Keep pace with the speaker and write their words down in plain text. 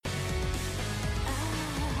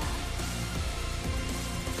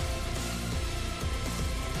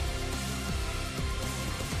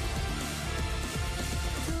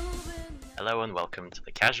Hello and welcome to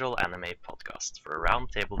the Casual Anime Podcast for a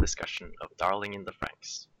roundtable discussion of Darling in the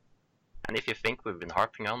Franxx. And if you think we've been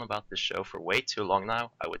harping on about this show for way too long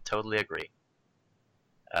now, I would totally agree.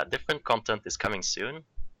 Different content is coming soon,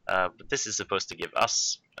 but this is supposed to give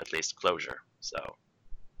us, at least, closure. So,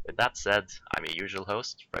 with that said, I'm your usual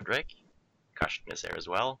host, Frederick. Karsten is here as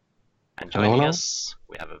well. And joining us,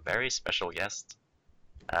 we have a very special guest.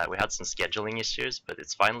 We had some scheduling issues, but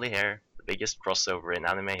it's finally here, the biggest crossover in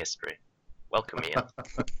anime history. Welcome, Ian.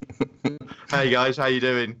 Hey guys, how you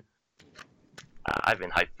doing? I've been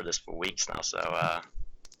hyped for this for weeks now,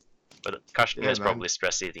 but Karsten is probably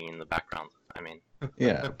stress eating in the background. I mean,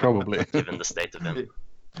 yeah, probably. Given the state of him.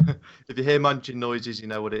 If you hear munching noises, you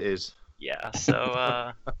know what it is. Yeah.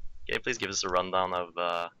 So, can you please give us a rundown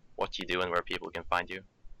of what you do and where people can find you?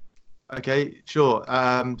 Okay, sure.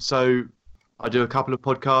 So I do a couple of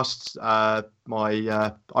podcasts. I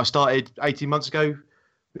started 18 months ago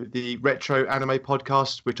with the Retro Anime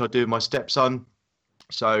Podcast, which I do with my stepson.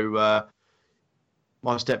 So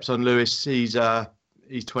my stepson Lewis, he's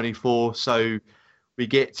 24. So we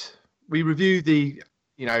review the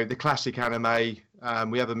classic anime.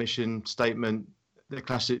 We have a mission statement: the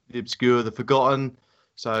classic, the obscure, the forgotten.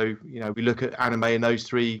 So we look at anime in those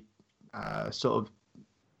three sort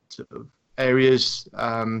of areas.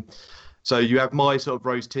 So you have my sort of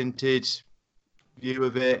rose-tinted view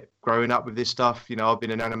of it, growing up with this stuff. I've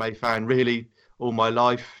been an anime fan really all my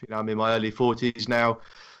life. I'm in my early 40s now.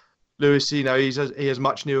 Lewis, he has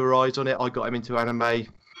much newer eyes on it. I got him into anime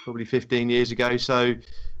probably 15 years ago. So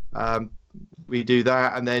we do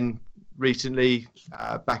that. And then recently,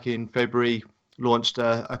 back in February, launched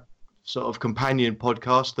a sort of companion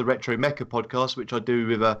podcast, the Retro Mecha podcast, which I do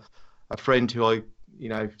with a friend who I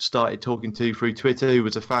started talking to through Twitter, who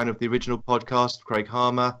was a fan of the original podcast, Craig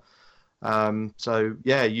Harmer. So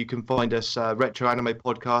yeah, you can find us Retro Anime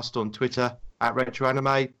Podcast on Twitter at Retro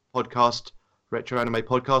Anime Podcast,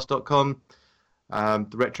 retroanimepodcast.com. The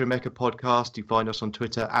Retro Mecha Podcast, you find us on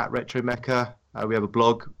Twitter at Retro Mecha. We have a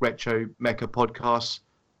blog,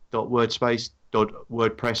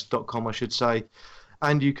 retromechapodcast.wordpress.com, I should say.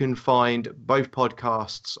 And you can find both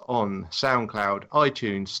podcasts on SoundCloud,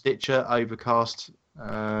 iTunes, Stitcher, Overcast,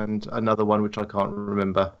 and another one which I can't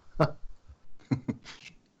remember.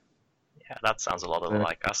 Yeah, that sounds a lot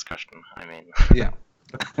like us, Karsten. I mean, yeah,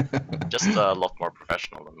 just a lot more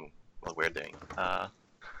professional than what we're doing.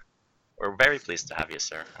 We're very pleased to have you,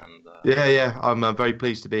 sir. And yeah, I'm very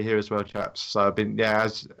pleased to be here as well, chaps. So I've been,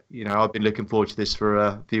 I've been looking forward to this for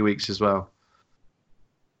a few weeks as well.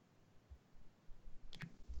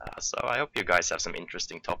 So I hope you guys have some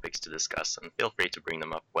interesting topics to discuss, and feel free to bring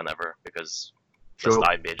them up whenever, because Sure.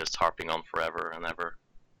 I'd be just harping on forever and ever.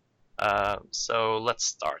 So let's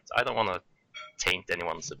start. I don't want to taint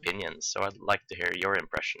anyone's opinions, so I'd like to hear your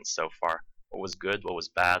impressions so far. What was good, what was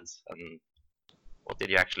bad, and what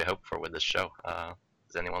did you actually hope for with this show?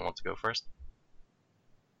 Does anyone want to go first?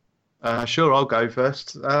 Sure, I'll go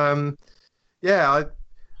first. When I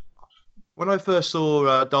first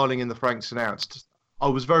saw Darling in the Franxx announced, I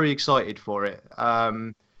was very excited for it.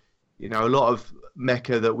 A lot of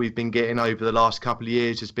mecha that we've been getting over the last couple of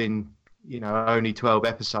years has been, only 12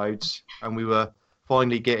 episodes, and we were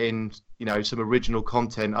finally getting, some original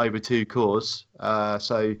content over 2 cores.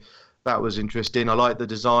 So that was interesting. I liked the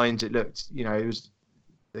designs. It looked, it was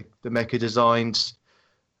the mecha designs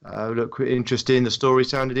looked interesting. The story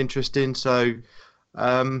sounded interesting. So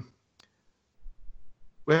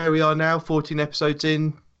where we are now, 14 episodes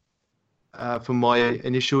in. From my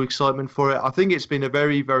initial excitement for it, I think it's been a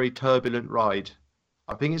very, very turbulent ride.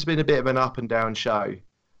 I think it's been a bit of an up and down show.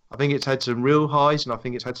 I think it's had some real highs, and I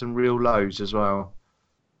think it's had some real lows as well.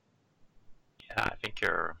 Yeah, I think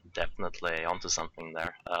you're definitely onto something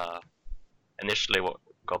there. Initially, what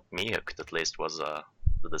got me hooked, at least, was the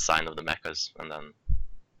design of the mechas, and then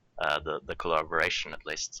the collaboration, at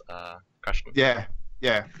least. Karsten? Yeah.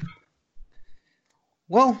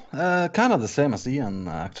 Well, kind of the same as Ian,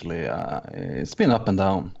 actually. It's been up and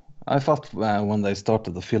down. I thought when they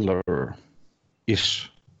started the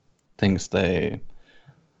filler-ish things, it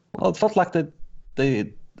felt like they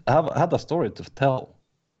had a story to tell,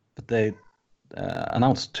 but they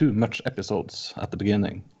announced too much episodes at the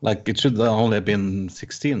beginning. Like, it should have only been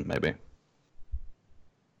 16, maybe.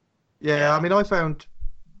 Yeah, I mean, I found,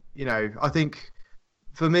 I think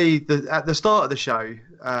for me, at the start of the show,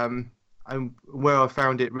 and where I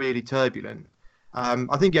found it really turbulent,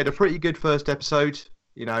 I think you had a pretty good first episode.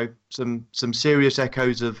 Some serious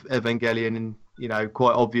echoes of Evangelion, and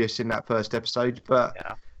quite obvious in that first episode. But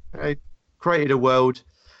created a world.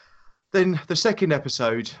 Then the second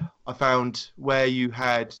episode, I found where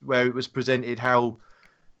it was presented how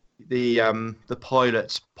the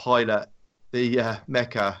pilot the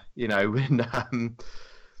mecha, when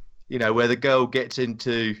where the girl gets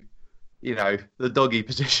into the doggy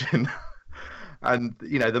position, and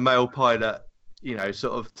the male pilot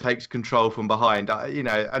sort of takes control from behind.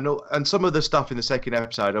 And some of the stuff in the second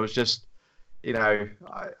episode, I was just I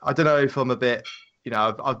don't know if I'm a bit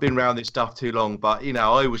I've been around this stuff too long, but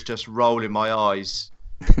I was just rolling my eyes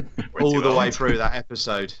all the way through that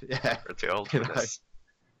episode. Yeah, We're too old for this.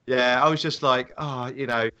 Yeah, I was just like,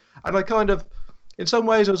 and I kind of, in some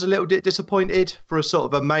ways, I was a little bit disappointed for a sort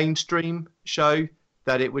of a mainstream show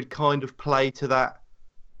that it would kind of play to that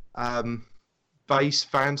base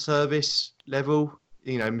fan service level,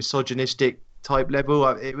 misogynistic type level.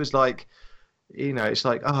 It was like, it's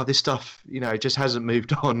like, this stuff, just hasn't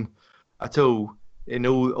moved on at all in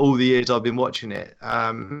all the years I've been watching it.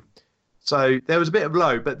 So there was a bit of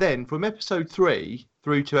low, but then from episode 3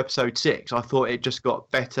 through to episode 6, I thought it just got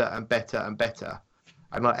better and better and better.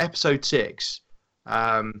 And like episode 6,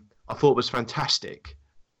 I thought was fantastic,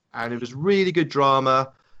 and it was really good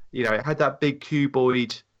drama. It had that big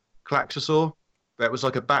cuboid Klaxosaur that was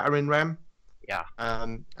like a battering ram. Yeah.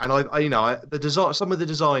 And the design, some of the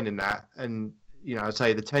design in that, and I'd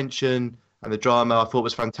say the tension and the drama, I thought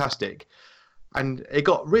was fantastic. And it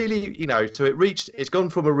got really, so it's gone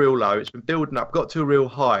from a real low, it's been building up, got to a real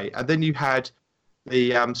high, and then you had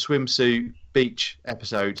the swimsuit beach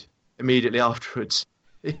episode immediately afterwards,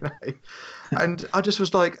 and I just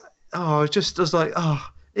was like,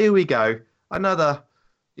 here we go, another,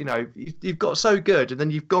 you've got so good, and then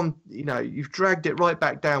you've gone, you've dragged it right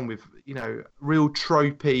back down with, real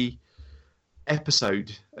tropey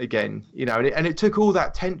episode again, and it took all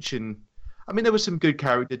that tension. I mean, there was some good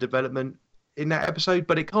character development in that episode,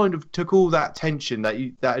 but it kind of took all that tension that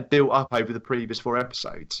had built up over the previous 4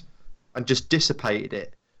 episodes and just dissipated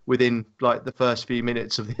it within like the first few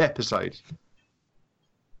minutes of the episode.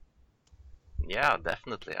 Yeah,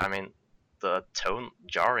 definitely. I mean, the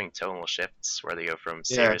jarring tonal shifts where they go from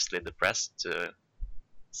seriously depressed to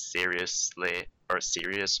serious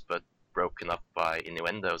but broken up by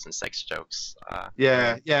innuendos and sex jokes. And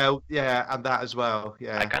that as well.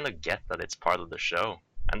 Yeah, I kind of get that it's part of the show,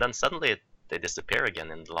 and then suddenly they disappear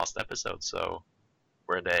again in the last episode. So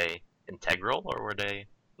were they integral or were they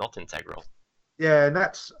not integral? Yeah,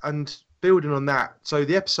 and building on that, so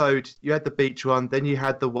the episode, you had the beach one, then you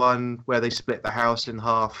had the one where they split the house in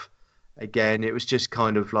half again. It was just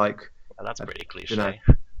kind of like, that's pretty cliche.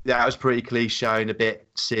 Yeah, it was pretty cliche and a bit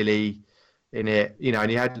silly in it,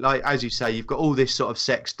 and you had, like, as you say, you've got all this sort of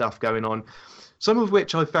sex stuff going on, some of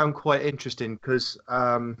which I found quite interesting because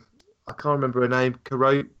I can't remember her name,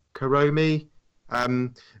 Karomi,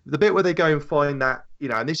 the bit where they go and find that,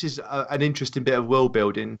 and this is an interesting bit of world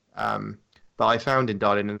building that I found in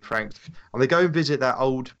Darling in the Franxx, and they go and visit that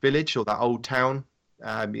old village or that old town,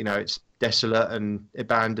 it's desolate and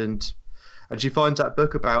abandoned, and she finds that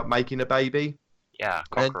book about making a baby. Yeah,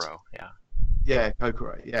 Kokoro. Yeah,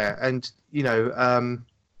 Kokoro. Yeah, and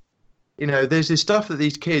there's this stuff that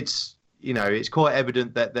these kids, it's quite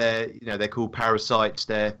evident that they're called parasites,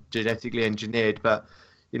 they're genetically engineered, but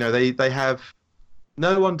they have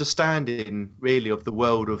no understanding really of the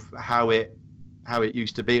world, of how it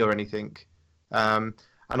used to be or anything, and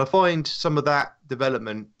I find some of that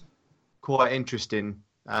development quite interesting,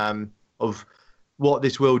 of what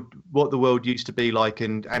the world used to be like,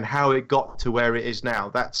 and how it got to where it is now.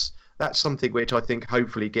 That's something which I think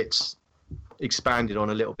hopefully gets expanded on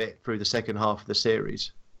a little bit through the second half of the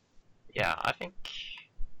series. Yeah, I think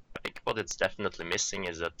what it's definitely missing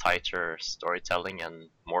is a tighter storytelling and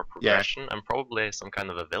more progression, and probably some kind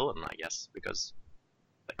of a villain, I guess, because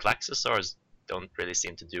the Klaxosaurs don't really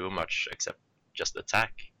seem to do much except just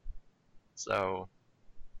attack. So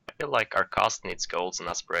I feel like our cast needs goals and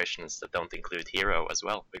aspirations that don't include Hero as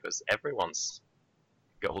well, because everyone's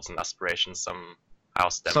goals and aspirations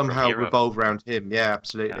somehow revolve around him. Yeah,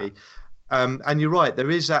 absolutely. Yeah. And you're right, there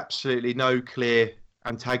is absolutely no clear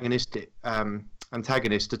antagonist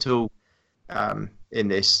at all in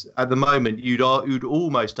this. At the moment, you'd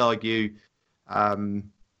almost argue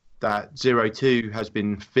that 02 has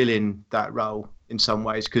been filling that role in some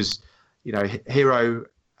ways, because Hero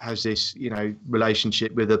has this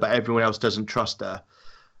relationship with her, but everyone else doesn't trust her,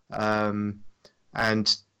 and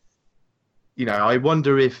I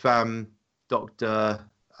wonder if Dr.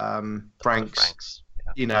 FranXX,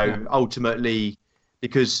 ultimately,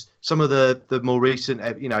 because some of the more recent,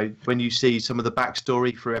 when you see some of the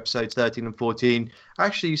backstory for episodes 13 and 14,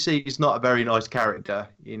 actually you see he's not a very nice character,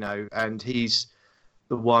 and he's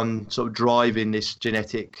the one sort of driving this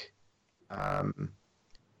genetic,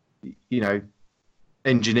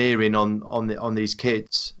 engineering on these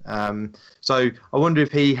kids. So I wonder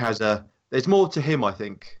if he has a. There's more to him, I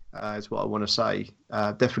think, is what I want to say.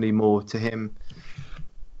 Definitely more to him.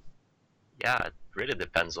 Yeah, it really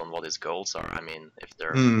depends on what his goals are. I mean, if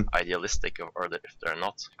they're Mm. idealistic or if they're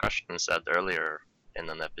not. Karsten said earlier in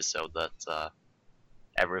an episode that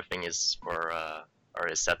everything is for or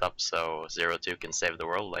is set up so 02 can save the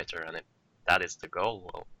world later, and if that is the goal,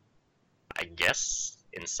 well, I guess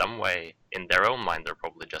in some way, in their own mind, they're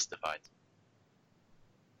probably justified.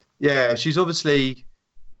 Yeah, she's obviously.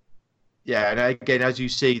 Yeah, and again, as you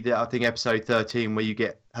see, I think episode 13, where you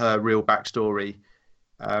get her real backstory.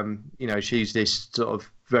 She's this sort of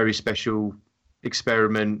very special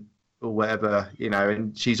experiment or whatever,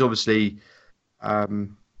 and she's obviously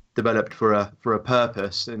developed for a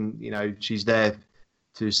purpose, and she's there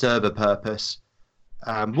to serve a purpose.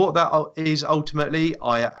 What that is ultimately,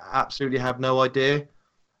 I absolutely have no idea.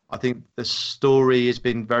 I think the story has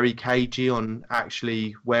been very cagey on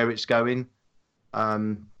actually where it's going.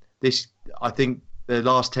 I think the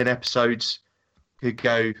last 10 episodes could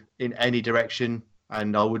go in any direction,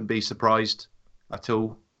 and I wouldn't be surprised at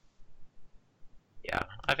all. Yeah,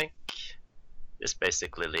 I think this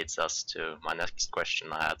basically leads us to my next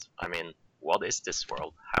question I had. I mean, what is this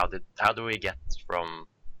world? How do we get from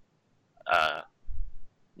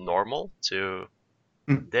normal to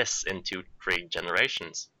this in 2-3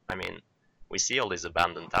 generations? I mean, we see all these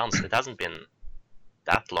abandoned towns. It hasn't been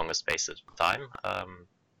that long a space of time.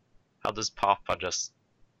 How does Papa just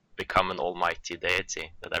become an almighty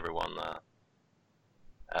deity that everyone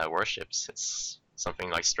worships? It's something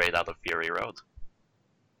like straight out of Fury Road.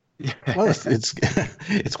 Yeah. Well, it's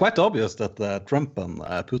quite obvious that Trump and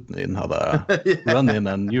Putin had a Yeah. run in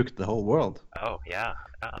and nuked the whole world. Oh yeah.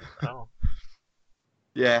 Oh.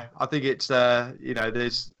 Yeah, I think it's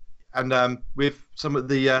there's with some of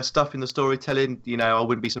the stuff in the storytelling, I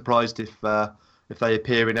wouldn't be surprised if they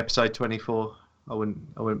appear in episode 24. I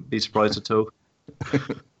wouldn't be surprised at all.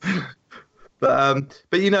 But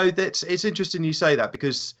it's interesting you say that,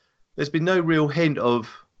 because there's been no real hint of,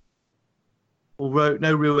 or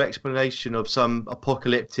no real explanation of some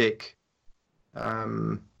apocalyptic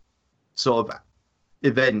sort of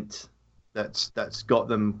event that's got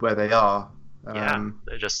them where they are. Yeah,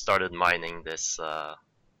 they just started mining this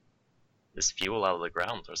fuel out of the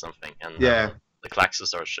ground or something, and Yeah. The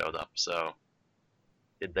Klaxosaurs showed up. So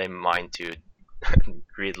did they mine too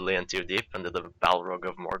greedily and too deep, and did the Balrog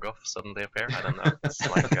of Morgoth suddenly appear? I don't know. It's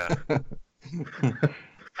like,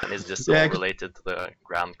 and is this all related to the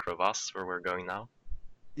Grand Crevasse where we're going now?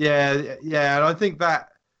 Yeah, and I think you're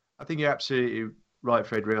absolutely right,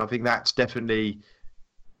 Frederick. I think there's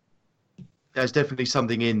definitely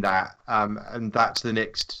something in that, and that's the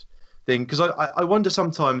next thing. Because I wonder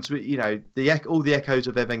sometimes, all the echoes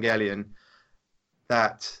of Evangelion,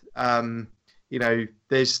 that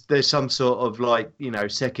there's some sort of like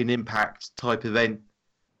second impact type event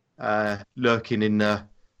lurking in the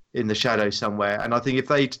shadows somewhere. And I think if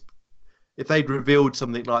they'd revealed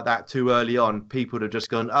something like that too early on, people would have just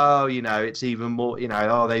gone, oh, it's even more,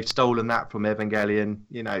 oh, they've stolen that from Evangelion,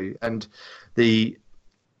 and the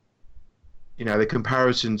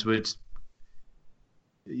comparisons would,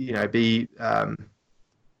 be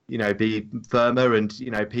firmer,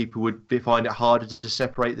 and people would find it harder to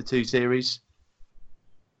separate the two series.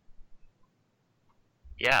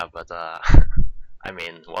 Yeah, but I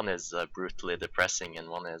mean, one is brutally depressing, and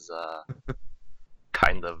one is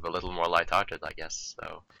kind of a little more lighthearted, I guess.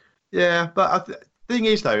 So. Yeah, but thing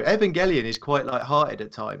is though, Evangelion is quite lighthearted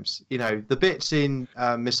at times. The bits in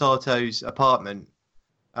Misato's apartment.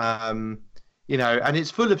 And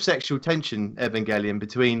it's full of sexual tension, Evangelion,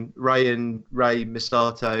 between Rei,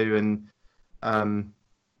 Misato, and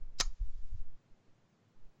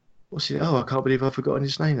what's he? Oh, I can't believe I've forgotten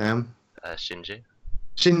his name now. Shinji.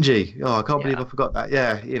 Shinji. Oh, I can't believe I forgot that.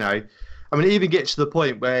 Yeah, I mean, it even gets to the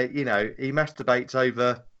point where he masturbates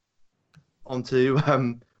over onto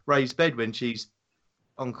Rei's bed when she's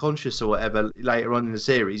unconscious or whatever later on in the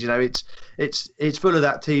series. It's full of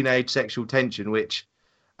that teenage sexual tension, which.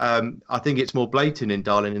 I think it's more blatant in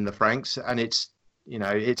Darling in the Franxx, and it's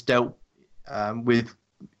dealt with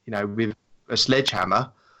with a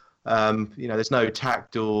sledgehammer. There's no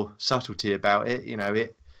tact or subtlety about it.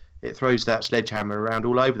 It throws that sledgehammer around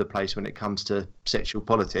all over the place when it comes to sexual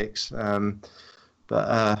politics.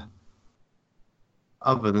 But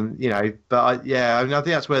other than I think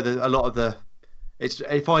that's where a lot of the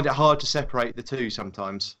I find it hard to separate the two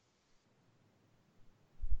sometimes.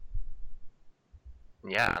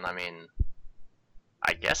 Yeah, and I mean,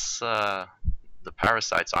 I guess the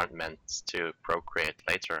parasites aren't meant to procreate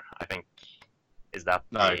later. I think is that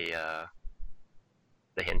No.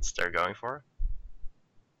 the hints they're going for.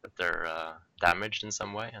 That they're damaged in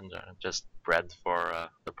some way and just bred for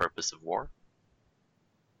the purpose of war.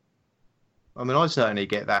 I mean, I certainly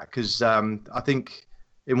get that because I think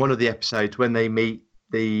in one of the episodes when they meet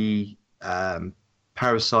the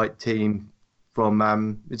parasite team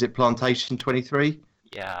from is it Plantation 23?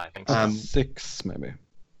 Yeah, I think so. 6 maybe.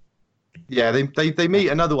 Yeah, they meet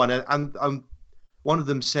another one, and one of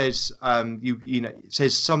them says you know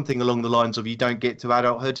says something along the lines of you don't get to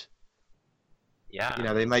adulthood. Yeah, You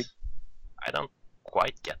know, they make. I don't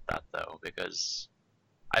quite get that though, because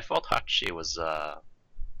I thought Hachi was a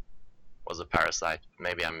parasite.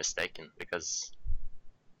 Maybe I'm mistaken, because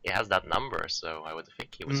he has that number, so I would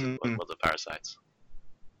think he was was a parasite.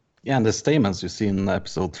 Yeah, and the stamens you see in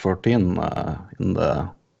episode 14 in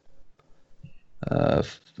the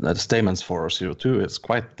stamens for 02 is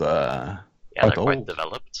quite Yeah, quite they're old. quite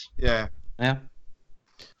developed. Yeah. Yeah.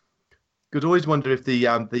 Could always wonder if the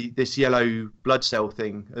this yellow blood cell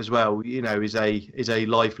thing as well, you know, is a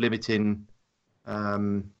life limiting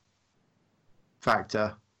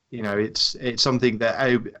factor. You know, it's something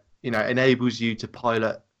that you know enables you to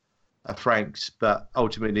pilot a FranXX, but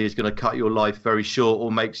ultimately is going to cut your life very short or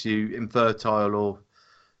makes you infertile or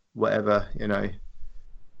whatever. You know.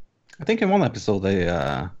 I think in one episode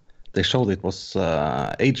they showed it was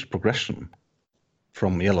age progression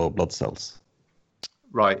from yellow blood cells.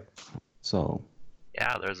 Right. So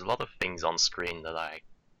Yeah, there's a lot of things on screen that I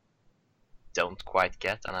don't quite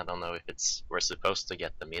get, and I don't know if we're supposed to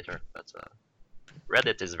get them either. But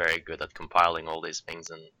Reddit is very good at compiling all these things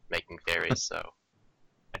and making theories, so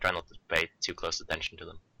I try not to pay too close attention to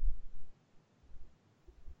them.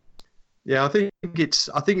 Yeah, I think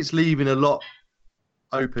it's leaving a lot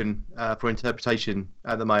open for interpretation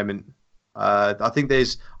at the moment. I think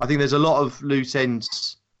there's a lot of loose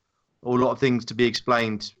ends or a lot of things to be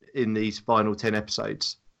explained in these final 10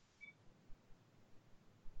 episodes.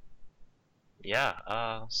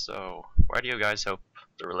 Yeah, so where do you guys hope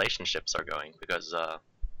the relationships are going? Because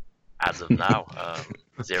as of now,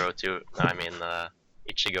 02, I mean,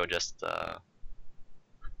 Ichigo just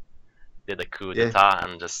did a coup d'etat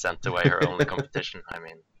and just sent away her only competition. I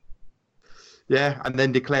mean, yeah, and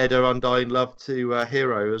then declared her undying love to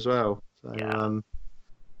Hero as well. So, yeah.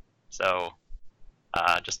 So,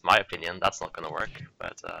 just my opinion, that's not going to work.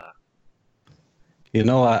 But you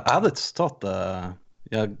know, I had thought.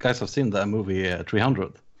 Yeah, guys have seen the movie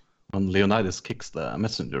 300 when Leonidas kicks the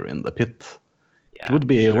messenger in the pit. Yeah, it would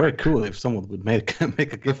be very cool if someone would make a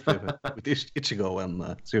gift with Ichigo and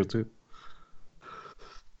 02.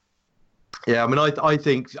 Yeah, I mean, I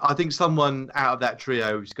think someone out of that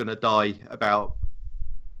trio is going to die about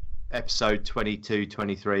episode 22,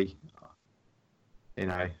 23. You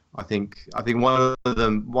know, I think one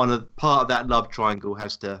of part of that love triangle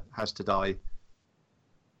has to die.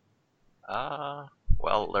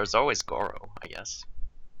 Well, there's always Goro, I guess.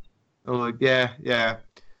 Oh yeah. I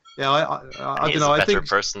don't know. He's a better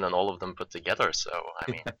person than all of them put together. So I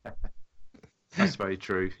mean, that's very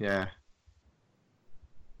true. Yeah.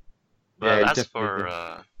 But as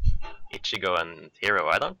for Ichigo and Hiro,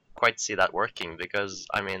 I don't quite see that working because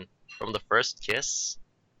I mean, from the first kiss,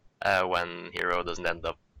 when Hiro doesn't end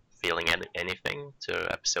up feeling anything,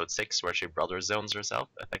 to episode 6 where she brother zones herself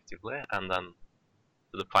effectively, and then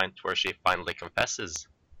to the point where she finally confesses.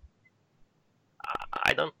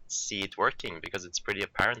 I don't see it working because it's pretty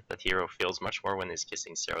apparent that Hiro feels much more when he's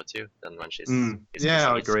kissing 02 than when she's kissing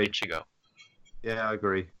Ichigo. Yeah, I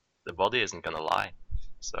agree. The body isn't gonna lie.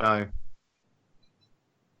 So. No.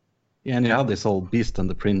 Yeah, and you have this whole Beast and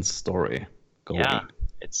the Prince story going. Yeah,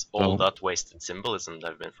 it's all that wasted symbolism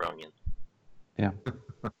they've been throwing in. Yeah.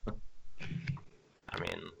 I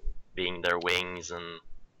mean, being their wings and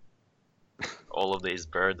all of these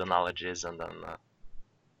bird analogies, and then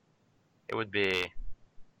it would be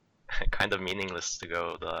kind of meaningless to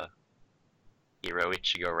go the Hiro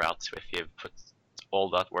Ichigo route if you put all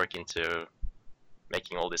that work into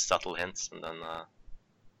making all these subtle hints and then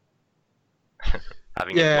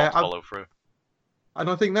having it not follow through. And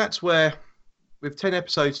I think that's where, with 10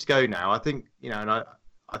 episodes to go now, I think, you know, and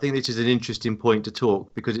I think this is an interesting point to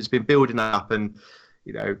talk because it's been building up and,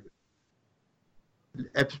 you know,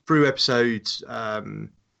 through episodes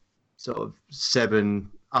sort of 7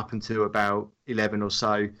 up until about 11 or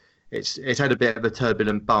so, it's had a bit of a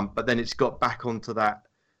turbulent bump, but then it's got back onto that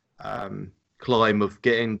climb of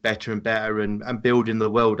getting better and better and building the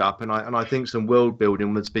world up. And I think some world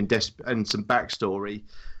building has been and some backstory,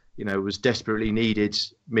 you know, was desperately needed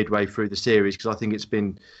midway through the series because I think it's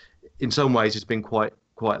been, in some ways, it's been quite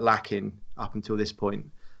lacking up until this point.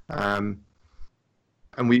 And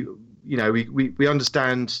we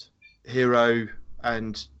understand Hiro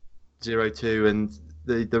and 02 and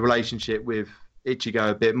the relationship with Ichigo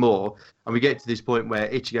a bit more, and we get to this point where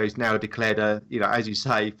Ichigo's now declared as you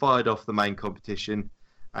say, fired off the main competition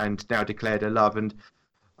and now declared her love. And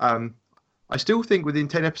I still think within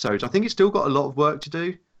 10 episodes, I think it's still got a lot of work to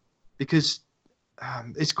do, because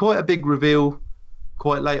it's quite a big reveal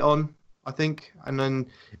quite late on, I think. And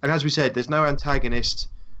as we said, there's no antagonist,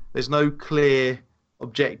 there's no clear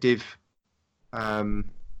objective,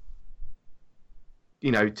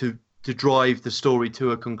 to drive the story to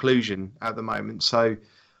a conclusion at the moment. So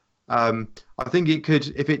I think it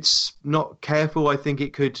could, if it's not careful, I think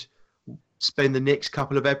it could spend the next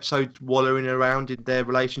couple of episodes wallowing around in their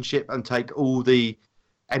relationship and take all the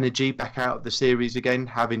energy back out of the series again,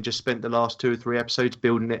 having just spent the last 2 or 3 episodes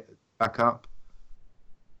building it back up.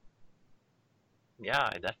 Yeah,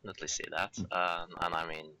 I definitely see that. And I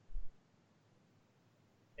mean,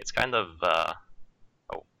 it's kind of...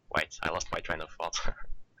 oh, wait, I lost my train of thought.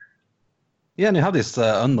 Yeah, and you have these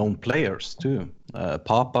unknown players too.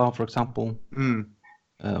 Papa, for example.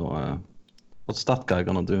 What's that guy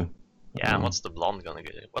gonna do? Yeah, and what's the blonde gonna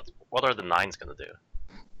do? What are the nines gonna do?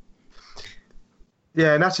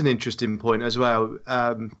 Yeah, and that's an interesting point as well.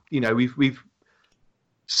 We've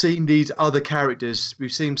seen these other characters.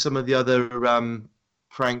 We've seen some of the other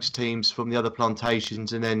FranXX teams from the other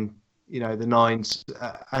plantations, and then the nines,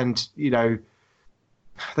 and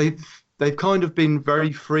they've kind of been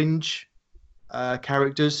very fringe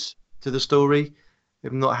characters to the story.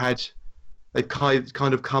 They've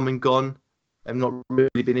kind of come and gone. They've not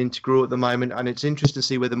really been integral at the moment, and it's interesting to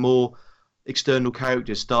see whether more external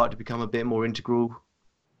characters start to become a bit more integral.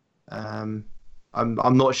 I'm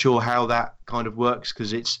not sure how that kind of works,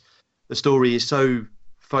 because the story is so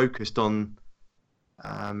focused on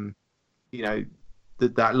that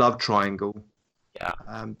love triangle. Yeah.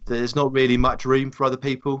 There's not really much room for other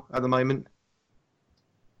people at the moment.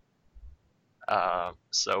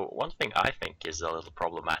 So one thing I think is a little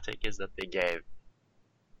problematic is that they gave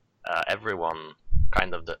everyone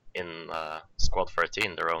kind of in Squad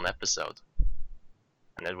 13 their own episode.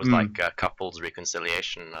 And it was like a couples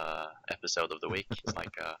reconciliation episode of the week. It's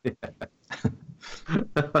like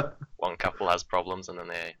one couple has problems and then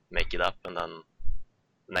they make it up, and then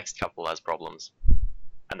the next couple has problems.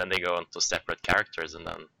 And then they go into separate characters, and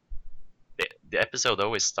then the episode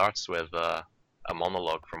always starts with a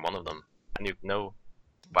monologue from one of them. And you know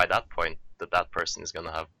by that point that person is going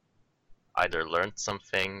to have either learned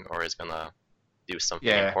something or is going to do something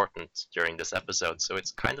important during this episode. So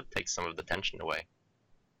it's kind of takes some of the tension away.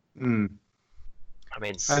 I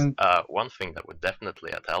mean, one thing that would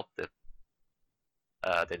definitely have helped if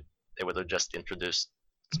they would have just introduced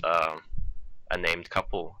a named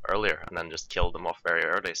couple earlier and then just killed them off very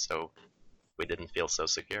early, so we didn't feel so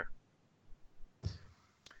secure.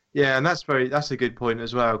 Yeah, and that's a good point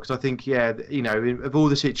as well, because I think of all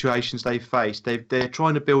the situations they've faced, they're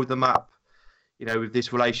trying to build them up, with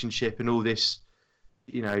this relationship and all this,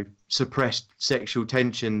 suppressed sexual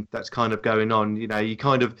tension that's kind of going on. You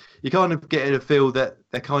kind of get a feel that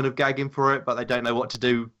they're kind of gagging for it, but they don't know what to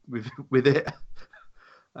do with it.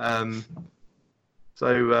 But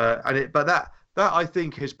that I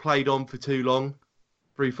think has played on for too long,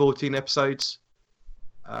 through 14 episodes.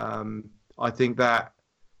 I think that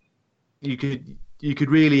you could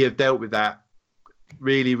really have dealt with that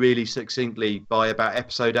really, really succinctly by about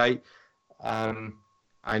episode 8,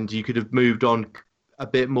 and you could have moved on a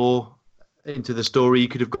bit more into the story. You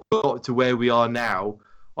could have got to where we are now,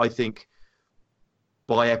 I think,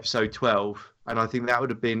 by episode 12. And I think that would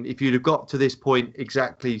have been, if you'd have got to this point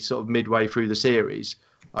exactly sort of midway through the series,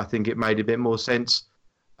 I think it made a bit more sense.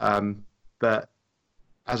 But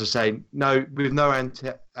as I say, with no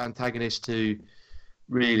antagonist to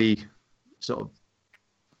really sort of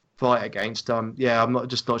fight against, I'm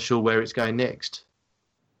not sure where it's going next.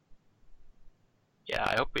 Yeah,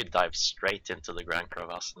 I hope we dive straight into the Grand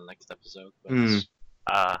Crevasse in the next episode.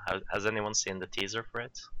 But, has anyone seen the teaser for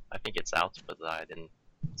it? I think it's out, but I didn't.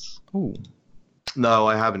 Ooh. No,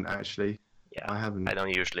 I haven't actually. Yeah, I haven't. I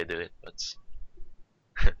don't usually do it, but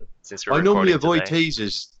since I normally avoid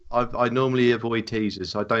teasers. I normally avoid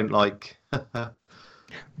teasers. I don't like.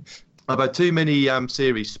 I've had too many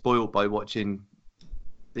series spoiled by watching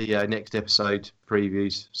the next episode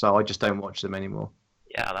previews, so I just don't watch them anymore.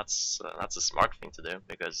 Yeah, that's a smart thing to do,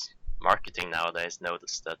 because marketing nowadays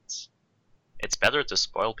noticed that it's better to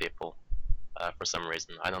spoil people for some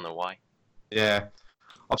reason. I don't know why. Yeah,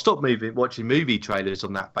 I've stopped watching movie trailers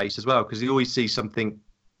on that base as well, because you always see something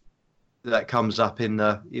that comes up in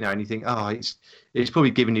the, and you think, it's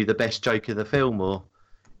probably giving you the best joke of the film, or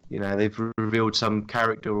they've revealed some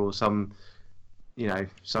character or some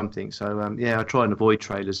something. So yeah, I try and avoid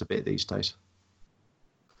trailers a bit these days.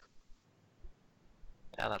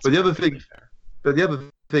 Yeah, that's But the other perfectly thing, fair. but the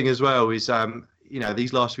other thing as well is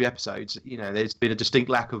these last few episodes, there's been a distinct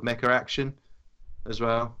lack of mecha action as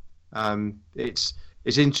well. It's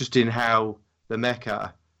interesting how the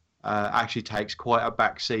mecha actually takes quite a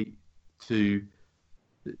backseat to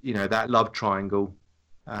that love triangle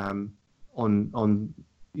on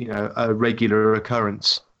a regular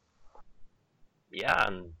occurrence. Yeah,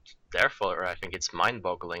 and therefore I think it's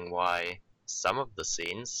mind-boggling why some of the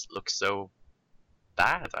scenes look so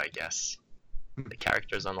bad, I guess. The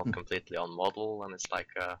characters are not completely on model, and it's like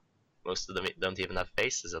most of them don't even have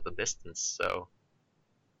faces at a distance, so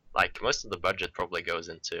like most of the budget probably goes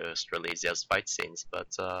into Strelesia's fight scenes, but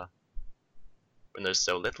when there's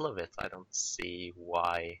so little of it, I don't see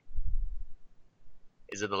why.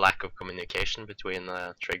 Is it a lack of communication between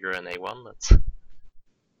Trigger and A1? That's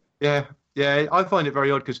Yeah, I find it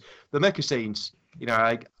very odd because the mecha scenes,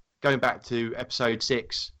 going back to episode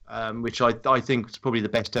 6, which I think is probably the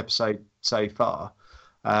best episode so far.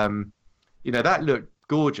 That looked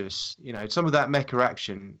gorgeous. Some of that mecha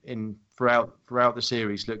action throughout the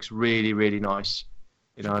series looks really, really nice.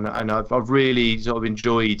 And I've really sort of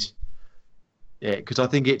enjoyed it because I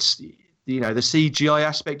think it's the CGI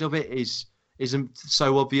aspect of it isn't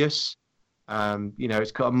so obvious.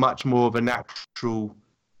 It's got a much more of a natural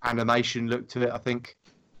animation look to it, I think.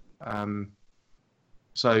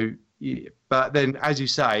 But then, as you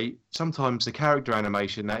say, sometimes the character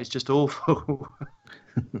animation that is just awful.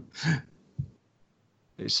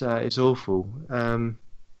 It's awful.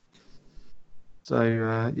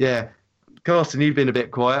 Yeah, Carsten, you've been a bit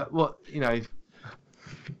quiet. What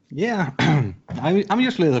Yeah, I'm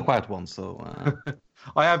usually the quiet one, so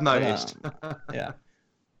I have noticed. yeah,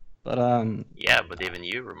 but yeah, but even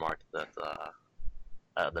you remarked that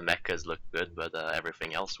the mechas looked good, but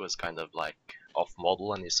everything else was kind of like off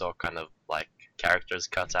model, and you saw kind of like characters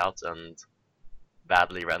cut out and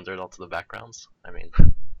badly rendered onto the backgrounds. I mean,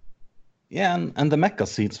 yeah, and the mecha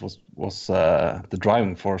scenes was the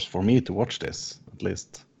driving force for me to watch this, at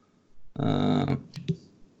least. And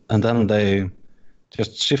then they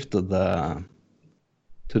just shifted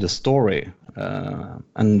to the story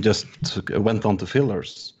and just went on to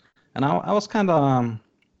fillers, and I was kind of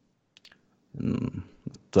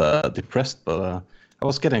depressed, but I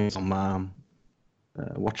was getting some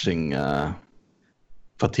watching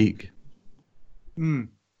fatigue.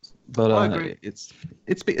 But I agree. it's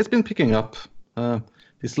been picking up.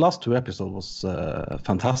 These last 2 episodes was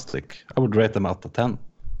fantastic. I would rate them out of 10.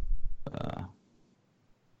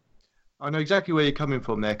 I know exactly where you're coming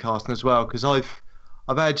from there, Carsten, as well, because I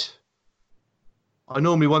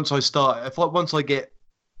normally once I get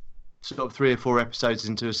sort of 3 or 4 episodes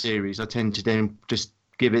into a series, I tend to then just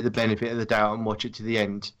give it the benefit of the doubt and watch it to the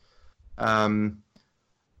end.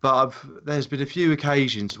 But there's been a few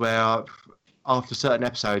occasions where after certain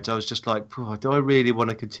episodes, I was just like, do I really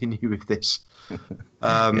want to continue with this?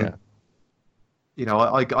 Yeah.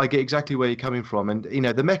 I get exactly where you're coming from, and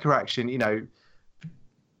the mecha action,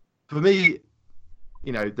 for me,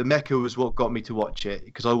 the mecha was what got me to watch it,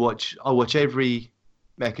 because I watch every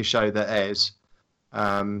mecha show that airs,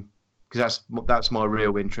 because that's my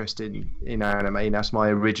real interest in anime. That's my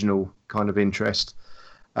original kind of interest.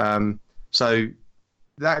 So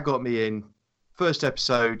that got me in. First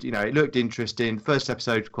episode, it looked interesting. First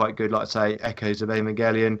episode quite good, like I say, echoes of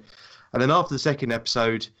Evangelion. And then after the second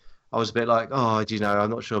episode, I was a bit like, I'm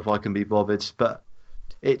not sure if I can be bothered. But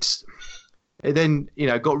it then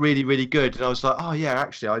got really, really good, and I was like, oh yeah,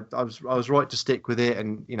 actually I was right to stick with it,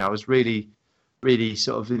 and I was really, really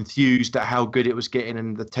sort of enthused at how good it was getting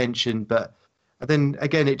and the tension. But then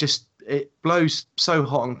again, it blows so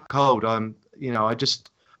hot and cold. I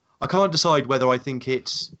can't decide whether I think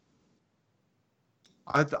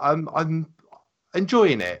I'm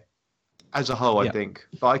enjoying it as a whole, I think,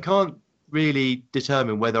 but I can't really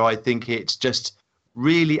determine whether I think it's just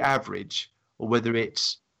really average or whether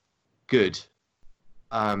it's good.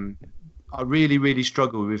 I really, really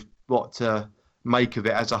struggle with what to make of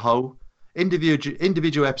it as a whole.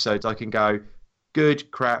 Individual episodes, I can go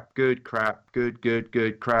good, crap, good, crap, good,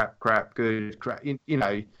 crap, good, crap.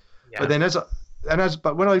 yeah. But then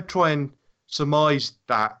but when I try and surmise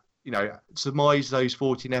that, surmise those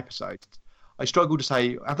 14 episodes, I struggle to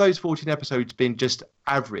say, have those 14 episodes been just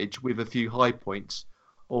average with a few high points,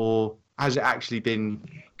 or has it actually been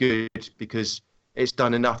good because it's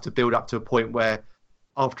done enough to build up to a point where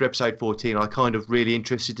after episode 14, I'm kind of really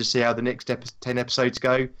interested to see how the next 10 episodes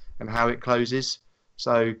go and how it closes.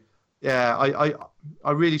 So, yeah,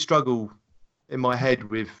 I really struggle in my head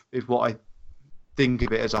with what I think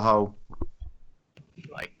of it as a whole.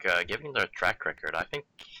 Like, given their track record, I think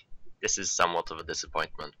this is somewhat of a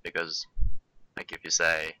disappointment because, like, if you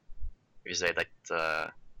say that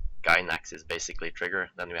Gynax is basically Trigger,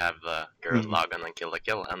 then we have Gurren Lagann and Kill la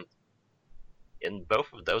Kill, and in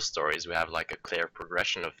both of those stories we have like a clear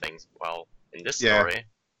progression of things. Well, in this story,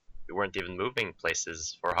 we weren't even moving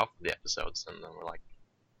places for half of the episodes, and then we're like,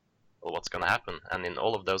 well, what's gonna happen? And in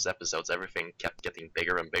all of those episodes, everything kept getting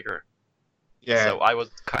bigger and bigger. Yeah. So I was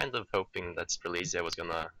kind of hoping that Strelitzia was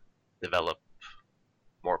gonna develop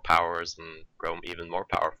more powers and grow even more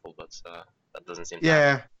powerful, but that doesn't seem to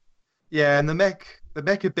happen. Yeah, and the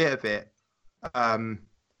mecha bit of it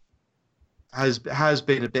has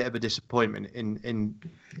been a bit of a disappointment in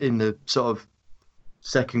the sort of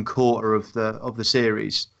second quarter of the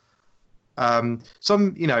series. Some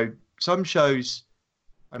shows,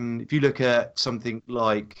 if you look at something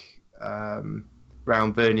like Round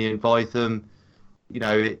Vernian Vytham,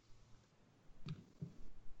 it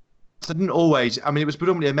didn't always. I mean, it was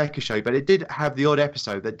predominantly a mecha show, but it did have the odd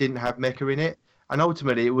episode that didn't have mecha in it. And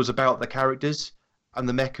ultimately, it was about the characters, and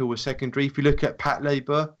the mecha was secondary. If you look at Pat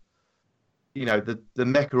Labor, the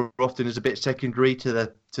mecha often is a bit secondary to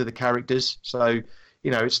the characters. So,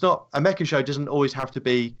 it's not a mecha show. Doesn't always have to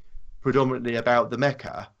be predominantly about the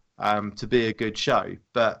mecha to be a good show.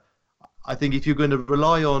 But I think if you're going to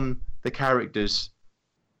rely on the characters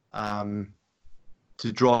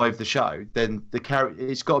to drive the show, then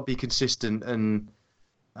it's got to be consistent, and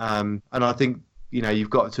I think you've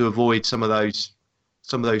got to avoid some of those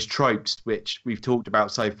tropes which we've talked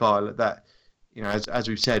about so far that as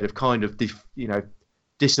we've said have kind of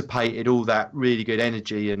dissipated all that really good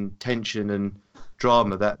energy and tension and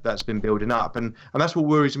drama that's been building up, and that's what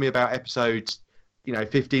worries me about episodes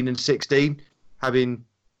 15 and 16 having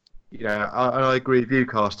I agree with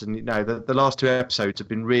viewcast, and the last two episodes have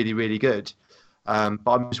been really, really good, but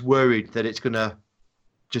I'm just worried that it's gonna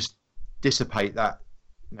just dissipate that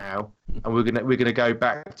now, and we're gonna go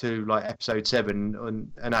back to like episode 7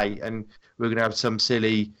 and 8, and we're gonna have some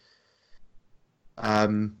silly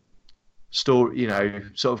story,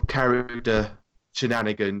 sort of character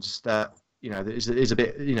shenanigans that that is a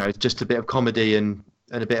bit just a bit of comedy and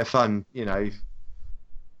a bit of fun. Yeah,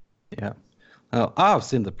 I've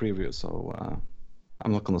seen the preview, so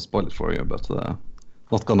I'm not gonna spoil it for you, but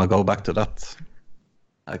not gonna go back to that.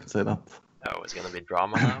 I can say that. Oh, it's gonna be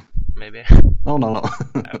drama now, maybe. No.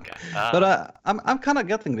 Okay. But I'm kind of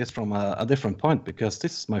getting this from a different point, because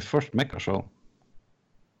this is my first mecha show.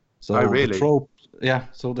 So really? So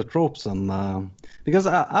the tropes and because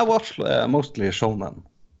I watch mostly shonen,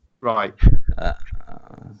 right,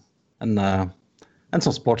 and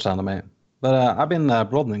some sports anime, but I've been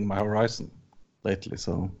broadening my horizon lately.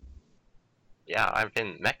 So yeah,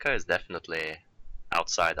 mecha is definitely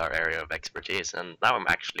outside our area of expertise, and now I'm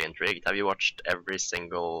actually intrigued. Have you watched every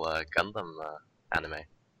single Gundam anime?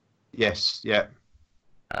 Yes, yeah.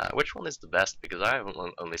 Which one is the best? Because I have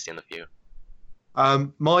only seen a few.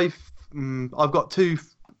 I've got two.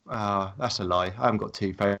 That's a lie. I haven't got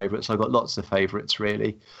two favourites. I've got lots of favourites,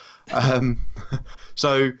 really.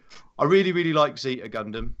 So I really, really like Zeta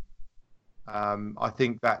Gundam. I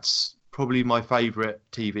think that's probably my favourite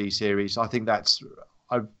TV series.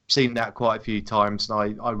 I've seen that quite a few times,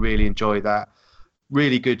 and I really enjoy that.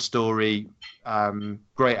 Really good story,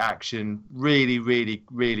 great action, really, really,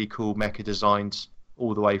 really cool mecha designs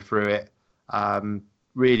all the way through it.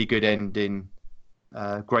 Really good ending,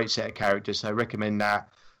 great set of characters. So I recommend that.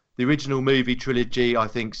 The original movie trilogy, I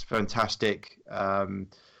think, is fantastic. The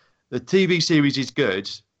TV series is good,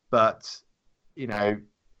 but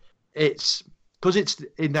it's because it's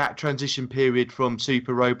in that transition period from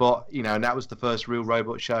Super Robot, and that was the first real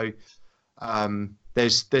robot show.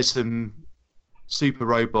 There's some Super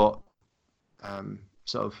Robot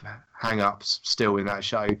sort of hang-ups still in that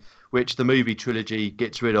show, which the movie trilogy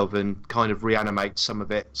gets rid of and kind of reanimates some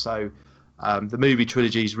of it. So the movie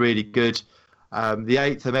trilogy is really good. The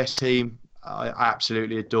 8th MS team, I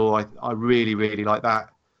absolutely adore. I really, really like that.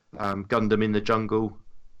 Gundam in the Jungle.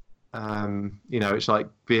 It's like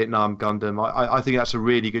Vietnam Gundam. I think that's a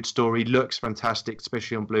really good story. Looks fantastic,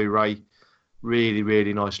 especially on Blu-ray. Really,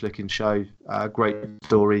 really nice looking show. Great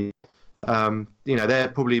story. They're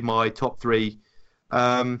probably my top 3.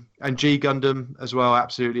 And G Gundam as well.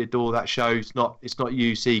 Absolutely adore that show. It's not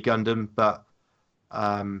UC Gundam, but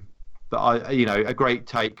a great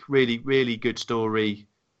take. Really, really good story.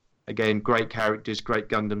 Again, great characters, great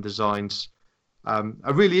Gundam designs.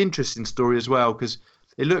 A really interesting story as well, because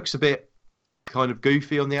it looks a bit kind of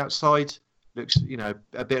goofy on the outside. Looks,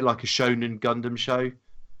 a bit like a Shonen Gundam show.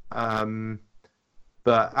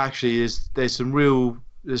 But actually, there's some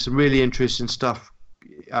really interesting stuff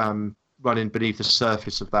running beneath the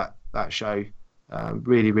surface of that show.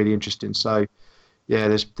 Really, really interesting. So, yeah,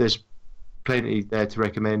 there's plenty there to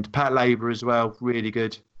recommend. Pat Labor as well, really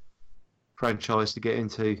good franchise to get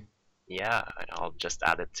into. Yeah, I'll just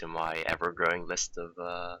add it to my ever-growing list of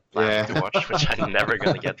planning to watch, which I'm never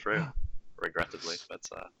gonna get through, regrettably. But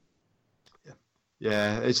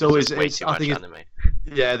yeah, it's there's always just way too much anime.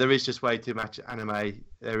 Yeah, there is just way too much anime.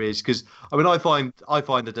 There is, because I mean, I find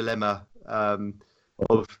the dilemma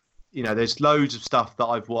of, you know, there's loads of stuff that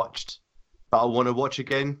I've watched that I want to watch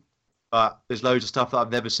again, but there's loads of stuff that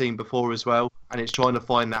I've never seen before as well, and it's trying to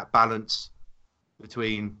find that balance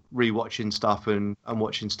between rewatching stuff and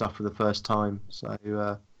watching stuff for the first time. So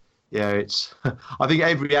yeah, it's I think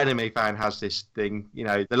every anime fan has this thing. You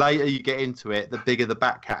know, the later you get into it, the bigger the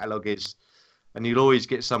back catalogue is. And you'll always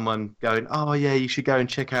get someone going, oh, yeah, you should go and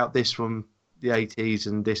check out this from the 80s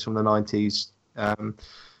and this from the 90s.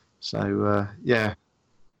 Yeah.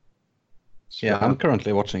 Yeah, I'm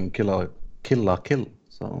currently watching Kill la Kill,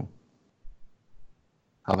 so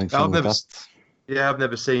having fun with that. Yeah, I've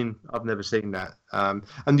never seen that.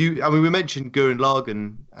 And we mentioned Gurren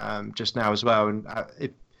Lagann just now as well. And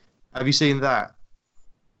have you seen that?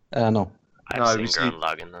 No. I've seen Gurren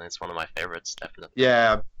Lagann, and it's one of my favorites, definitely.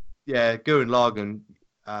 Yeah. Yeah, Gurren Lagann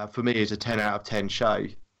for me is a 10 out of 10 show.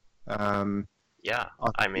 Yeah,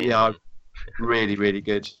 really, really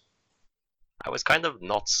good. I was kind of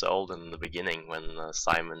not sold in the beginning when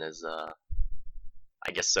Simon is, I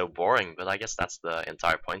guess, so boring, but I guess that's the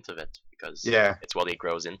entire point of it, because it's what he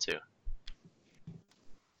grows into.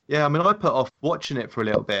 Yeah, I mean, I put off watching it for a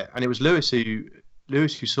little bit, and it was Lewis who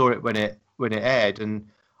saw it when it aired, and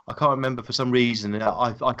I can't remember for some reason.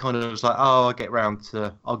 I kind of was like, oh, I'll get round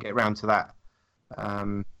to that.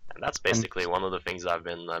 And that's basically one of the things I've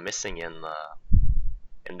been missing in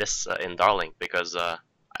Darling, because I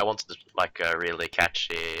wanted to like a really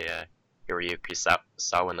catchy Hiroyuki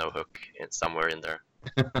Sawano hook somewhere in there.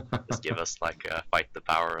 Just give us like Fight the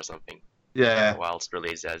Power or something. Yeah. Whilst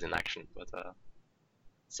Release is in action, but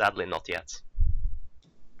sadly not yet.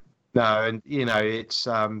 No, and you know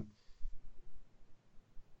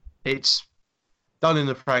it's done in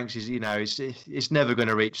the FranXX is, you know, it's never going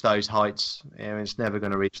to reach those heights. You know, it's never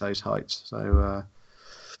going to reach those heights. So,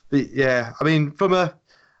 yeah, I mean, from a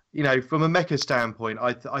mecha standpoint,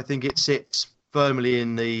 I think it sits firmly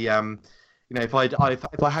in the, you know, if I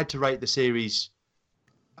had to rate the series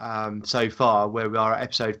so far, where we are at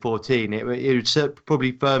episode 14, it would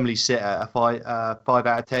probably firmly sit at a 5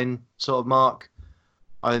 out of 10 sort of mark.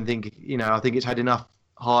 I don't think, you know, I think it's had enough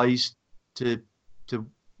highs to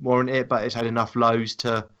warrant it, but it's had enough lows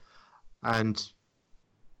and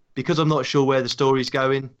because I'm not sure where the story's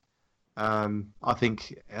going, I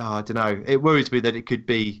think, I don't know, it worries me that it could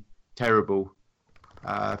be terrible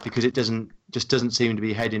because it doesn't seem to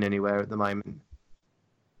be heading anywhere at the moment.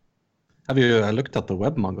 Have you looked at the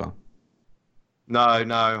web manga? No, I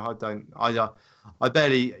don't. I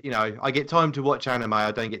barely, you know, I get time to watch anime.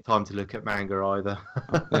 I don't get time to look at manga either.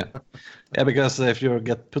 Yeah, because if you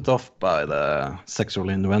get put off by the sexual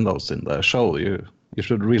innuendos in the show, you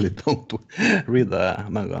should really don't read the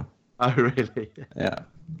manga. Oh, really? Yeah.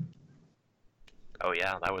 Oh,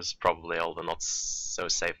 yeah, that was probably all the not so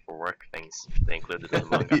safe for work things they included in the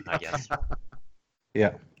manga, I guess.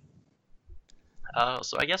 Yeah.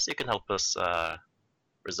 So I guess you can help us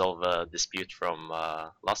resolve a dispute from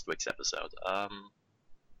last week's episode.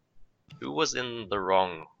 Who was in the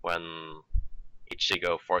wrong when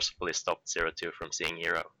Ichigo forcefully stopped 02 from seeing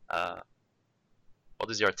Hiro? What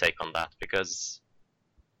is your take on that? Because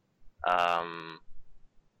I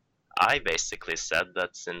basically said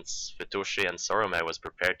that since Futoshi and Sorome was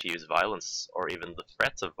prepared to use violence, or even the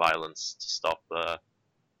threat of violence, to stop a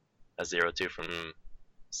 02 from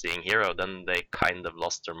seeing Hiro, then they kind of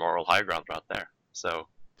lost their moral high ground right there. So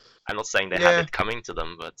I'm not saying they had it coming to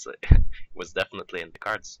them, but it was definitely in the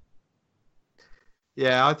cards.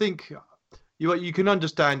 Yeah, I think you can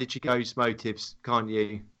understand Ichigo's motives, can't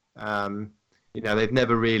you? You know, they've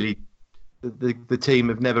never really, the team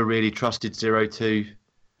have never really trusted 02.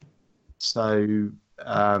 So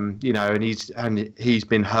you know, and he's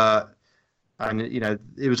been hurt, and you know,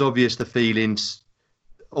 it was obvious the feelings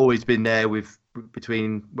always been there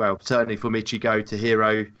between, well, certainly from Ichigo to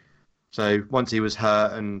Hiro. So once he was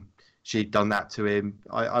hurt and she'd done that to him,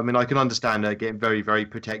 I mean, I can understand her getting very, very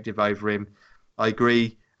protective over him. I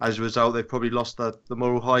agree. As a result, they've probably lost the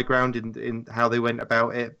moral high ground in how they went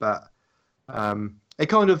about it. But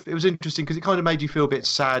it was interesting because it kind of made you feel a bit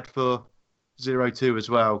sad for 02 as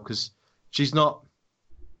well, because she's not.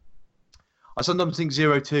 I sometimes think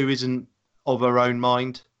 02 isn't of her own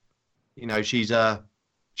mind. You know, she's a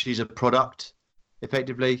product,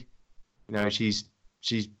 effectively. she's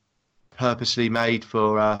purposely made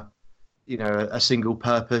for a single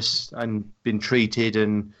purpose and been treated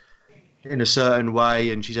and in a certain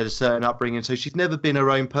way, and she's had a certain upbringing, so she's never been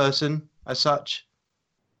her own person as such.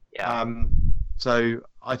 Yeah. So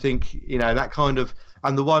I think that kind of,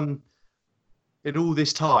 and the one in all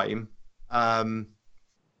this time, she had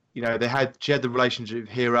the relationship with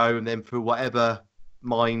Hero, and then for whatever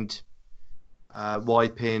mind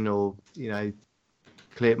wiping or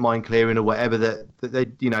mind clearing or whatever that they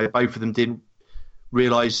both of them didn't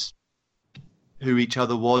realize who each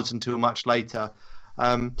other was until much later.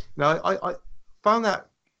 I found that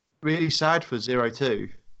really sad for 02.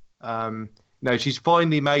 She's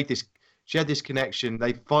finally made this. She had this connection.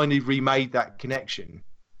 They finally remade that connection,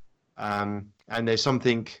 and there's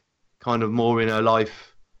something kind of more in her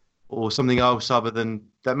life, or something else other than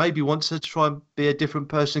that. Maybe wants her to try and be a different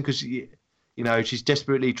person because she's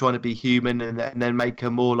desperately trying to be human, and then make her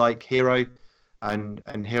more like Hero, and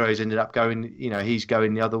Hero's ended up going. He's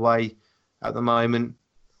going the other way at the moment.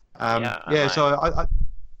 So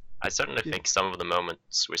I certainly think some of the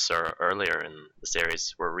moments we saw earlier in the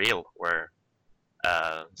series were real, where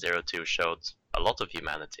 02 showed a lot of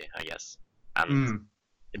humanity, I guess, and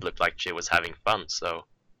it looked like she was having fun. So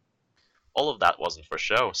all of that wasn't for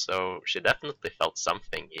show. So she definitely felt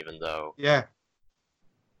something, even though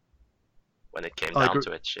when it came down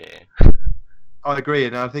to it, she. I agree,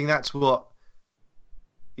 and I think that's what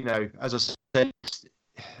as I said.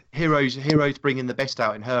 Heroes bringing the best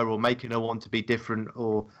out in her, or making her want to be different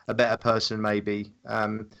or a better person, maybe.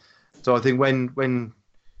 So I think when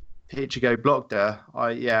Ichigo blocked her,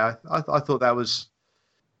 I thought that was.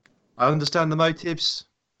 I understand the motives,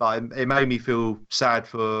 but it made me feel sad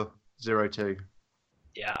for 02.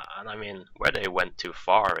 Yeah, and I mean, where they went too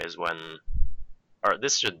far is when, or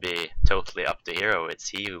this should be totally up to Hero. It's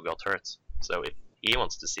he who got hurt. So if he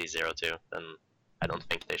wants to see 02, then I don't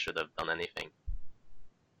think they should have done anything.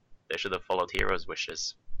 They should have followed Hero's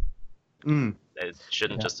wishes. They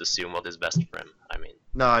shouldn't just assume what is best for him. I mean,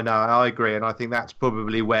 no, I agree, and I think that's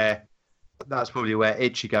probably where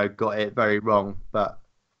Ichigo got it very wrong. But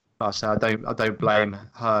I don't blame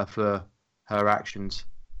her for her actions.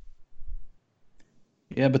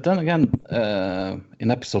 Yeah, but then again, in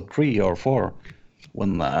episode 3 or 4,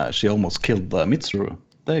 when she almost killed Mitsuru,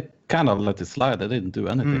 they kind of let it slide. They didn't do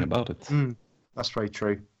anything about it. That's very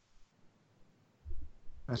true.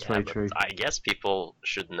 That's very true. I guess people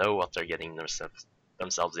should know what they're getting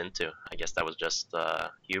themselves into. I guess that was just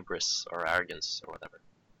hubris or arrogance or whatever.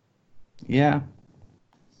 Yeah.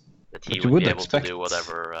 That he would be able to do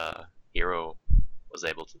whatever Hero was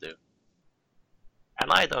able to do.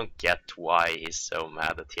 And I don't get why he's so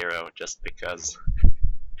mad at Hero just because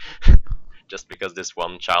this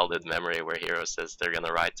one childhood memory where Hero says they're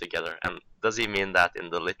gonna ride together. And does he mean that in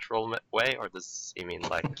the literal way, or does he mean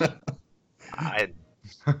like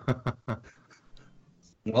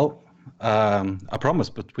Well, a promise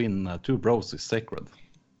between two bros is sacred.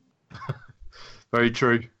 Very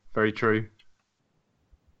true. Very true.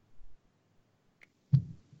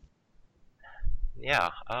 Yeah,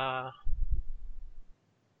 I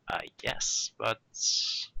guess, but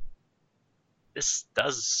this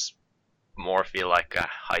does more feel like a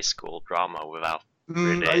high school drama without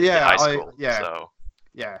really high school.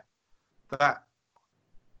 That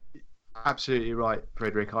absolutely right,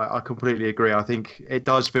 Frederick. I completely agree. I think it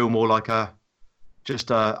does feel more like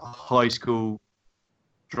just a high school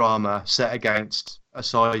drama set against a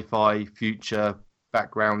sci-fi future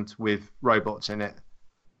background with robots in it.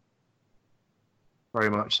 Very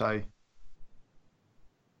much so.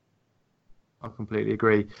 I completely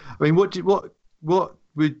agree. I mean, what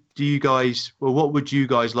would you guys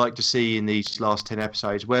like to see in these last 10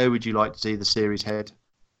 episodes? Where would you like to see the series head?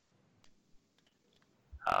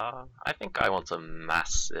 I think I want a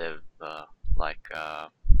massive, I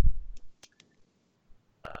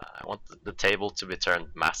want the table to be turned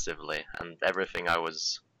massively, and everything I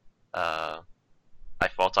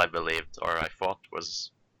thought I believed, or I thought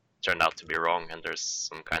was turned out to be wrong, and there's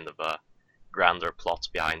some kind of a grander plot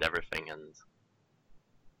behind everything, and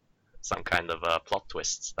some kind of a plot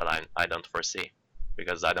twists that I don't foresee,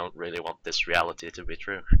 because I don't really want this reality to be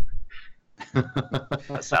true.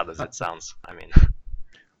 As sad as it sounds, I mean.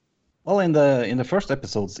 Well, in the first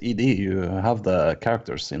episodes, ED, you have the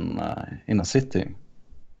characters in a city,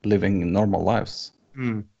 living normal lives.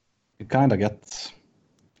 You kind of get.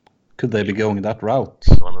 Could they be going that route?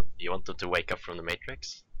 You want them to wake up from the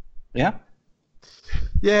Matrix? Yeah.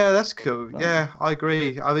 Yeah, that's cool. Yeah, I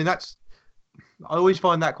agree. I mean, I always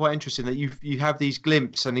find that quite interesting that you have these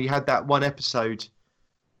glimpses, and you had that one episode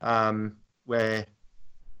where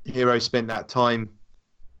Hero spent that time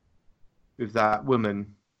with that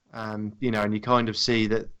woman, you know, and you kind of see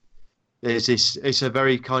that there's this. It's a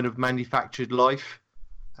very kind of manufactured life.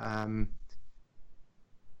 You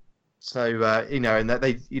know, and that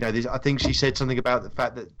they, you know, I think she said something about the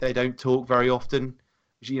fact that they don't talk very often.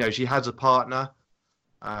 You know, she has a partner,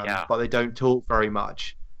 but they don't talk very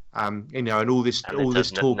much. You know, and all this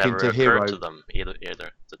talking never to Hero to them either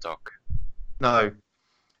to talk. No,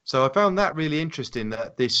 so I found that really interesting.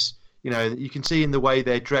 That this, you know, you can see in the way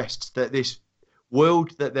they're dressed that this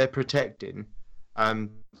world that they're protecting,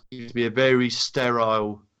 seems to be a very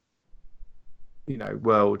sterile, you know,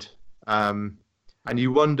 world. And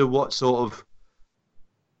you wonder what sort of,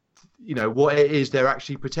 you know, what it is they're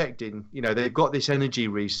actually protecting. You know, they've got this energy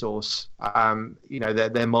resource, you know,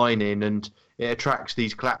 they're mining, and it attracts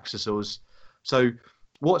these Klaxosaurs. So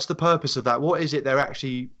what's the purpose of that? What is it they're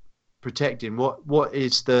actually protecting? What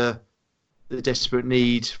is the desperate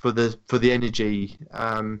need for the energy?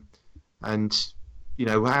 And, you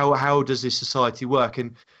know, how does this society work?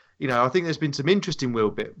 And, you know, I think there's been some interesting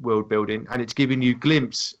world building, and it's giving you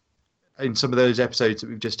glimpse in some of those episodes that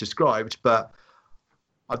we've just described, but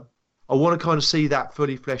I want to kind of see that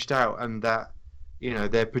fully fleshed out, and that, you know,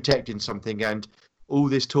 they're protecting something, and all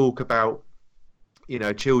this talk about, you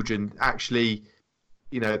know, children actually,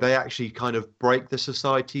 you know, they actually kind of break the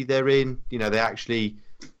society they're in. You know, they actually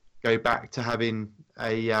go back to having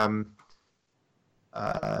a,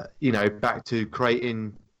 you know, back to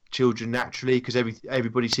creating children naturally, because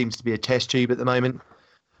everybody seems to be a test tube at the moment.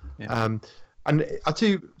 Yeah. And I tell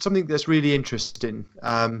you something that's really interesting.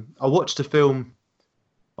 I watched a film,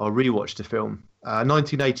 or rewatched a film, a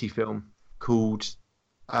 1980 film called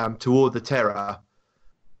Toward the Terror.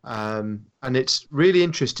 And it's really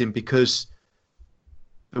interesting because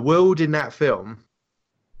the world in that film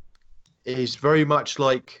is very much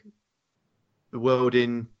like the world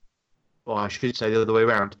in, well, I should say the other way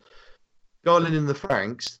around. Darling in the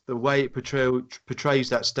Franxx, the way it portrays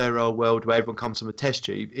that sterile world where everyone comes from a test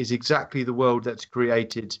tube, is exactly the world that's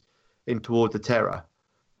created in Toward the Terror.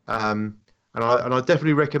 And I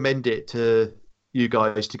definitely recommend it to you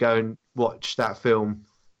guys to go and watch that film.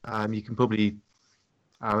 You can probably,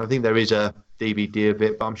 I think there is a DVD of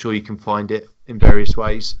it, but I'm sure you can find it in various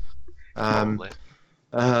ways. But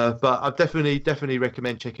I definitely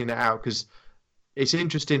recommend checking it out, because it's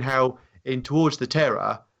interesting how in Towards the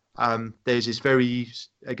Terror, there's this very,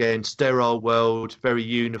 again, sterile world, very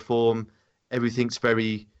uniform. Everything's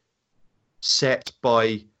very set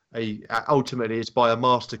by ultimately it's by a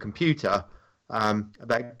master computer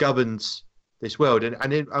that governs this world.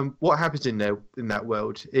 And what happens in that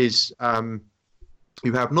world is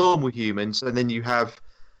you have normal humans, and then you have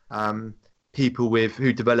people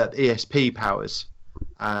who develop ESP powers,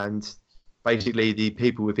 and basically the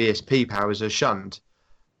people with ESP powers are shunned,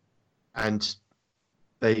 and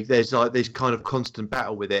there's like this kind of constant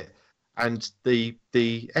battle with it. And the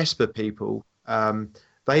Esper people,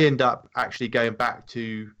 they end up actually going back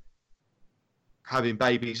to having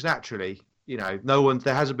babies naturally. You know,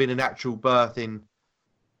 there hasn't been a natural birth in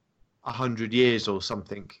 100 years or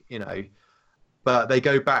something, you know, but they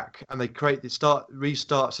go back and they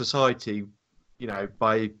restart society, you know,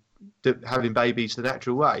 by having babies the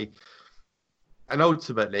natural way. And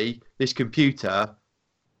ultimately this computer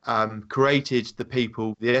created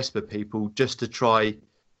the Esper people, just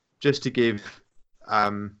to give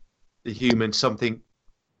the humans something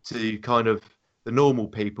to kind of the normal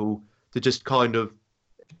people to just kind of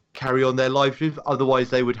carry on their lives with. Otherwise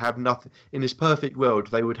they would have nothing. In this perfect world,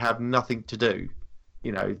 they would have nothing to do.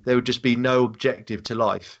 You know, there would just be no objective to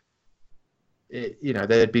life. You know,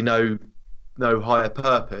 there'd be no higher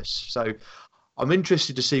purpose. So I'm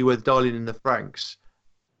interested to see whether Darling in the Franxx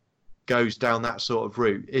goes down that sort of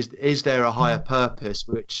route. Is there a higher purpose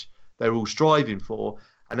which they're all striving for?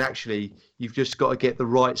 And actually, you've just got to get the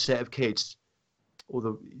right set of kids,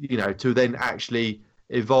 to then actually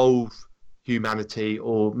evolve humanity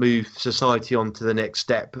or move society on to the next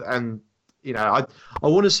step. And you know, I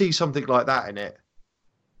want to see something like that in it.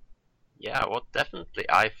 Yeah, what definitely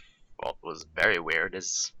I thought was very weird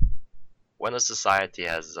is when a society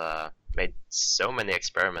has made so many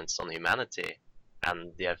experiments on humanity,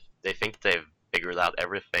 and they think they've figured out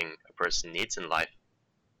everything a person needs in life.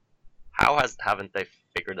 Haven't they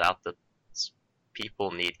figured out that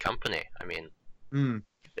people need company? I mean,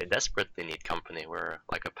 they desperately need company. We're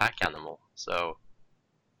like a pack animal. So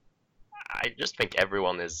I just think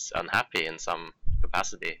everyone is unhappy in some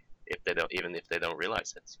capacity, even if they don't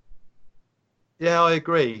realize it. Yeah, I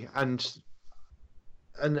agree, and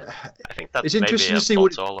I think that's it's interesting maybe to see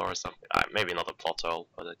plot hole or something. Maybe not a plot hole,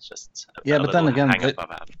 but it's just but then again, hang-up I've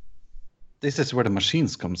had. This is where the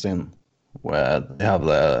machines comes in, where they have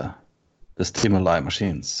the the stimuli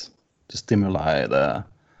machines to stimuli the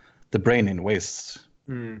brain in ways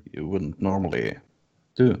you wouldn't normally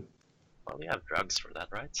do. Well, you have drugs for that,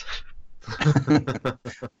 right?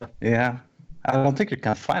 Yeah, I don't think you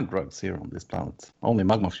can find drugs here on this planet. Only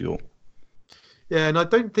magma fuel. Yeah, and I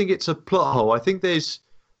don't think it's a plot hole. I think there's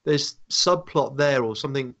subplot there or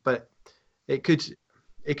something, but it could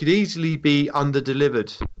easily be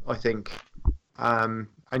under-delivered, I think. And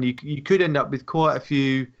you could end up with quite a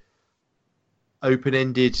few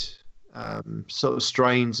open-ended sort of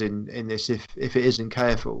strains in this if it isn't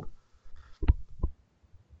careful.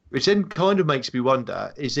 Which then kind of makes me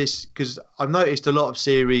wonder, is this, because I've noticed a lot of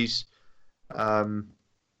series have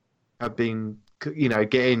been,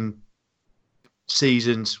 getting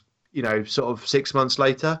seasons, sort of 6 months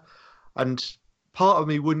later. And part of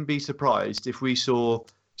me wouldn't be surprised if we saw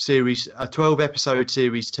a 12-episode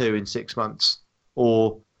series 2 in 6 months,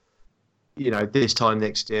 or, this time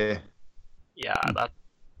next year. Yeah,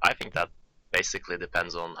 I think that basically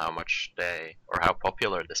depends on how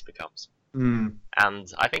popular this becomes. And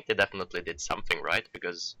I think they definitely did something right,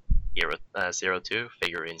 because Zero 2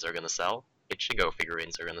 figurines are going to sell. Ichigo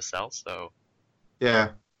figurines are going to sell, so yeah,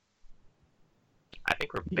 I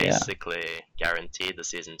think we're basically guaranteed a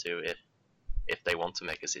season 2 if they want to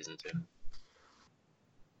make a season 2.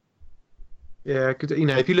 Yeah, because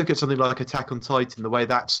if you look at something like Attack on Titan, the way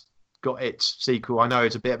that's got its sequel, I know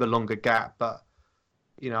it's a bit of a longer gap, but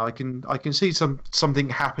I can see something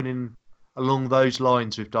happening along those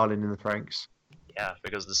lines with Darling in the Franxx. Yeah,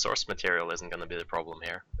 because the source material isn't going to be the problem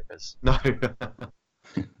here. Because no.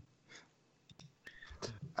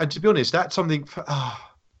 And to be honest, that's something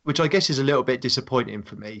which I guess is a little bit disappointing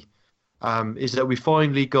for me, is that we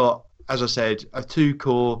finally got, as I said, a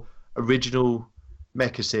 2-core original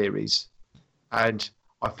mecha series, and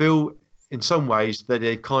I feel in some ways that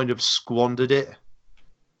they've kind of squandered it.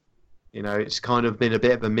 It's kind of been a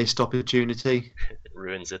bit of a missed opportunity. It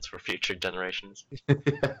ruins it for future generations.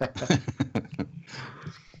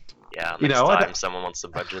 Yeah, next time someone wants a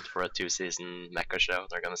budget for a 2-season mecha show,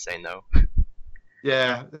 they're going to say no.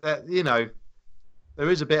 Yeah, there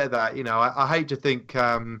is a bit of that. I hate to think,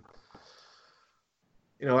 I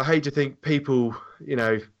hate to think people,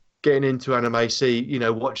 getting into anime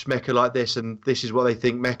watch mecha like this, and this is what they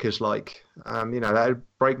think mecha's like. That would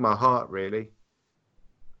break my heart, really.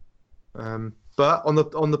 But on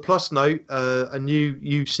the plus note, a new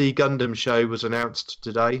UC Gundam show was announced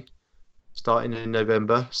today, starting in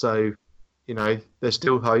November. So, there's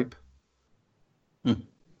still hope.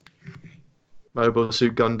 Mobile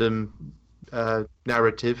Suit Gundam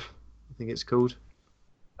narrative, I think it's called.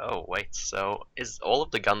 Oh wait, so is all of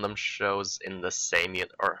the Gundam shows in the same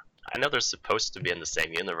or I know they're supposed to be in the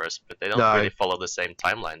same universe, but they don't really follow the same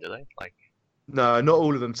timeline, do they? No, not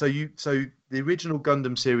all of them. So the original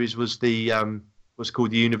Gundam series was was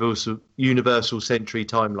called the Universal Century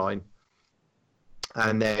Timeline,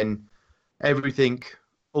 and then everything,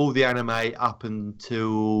 all the anime up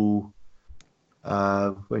until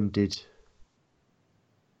when did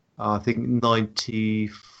I think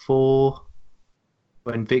 94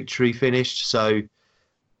 when Victory finished. So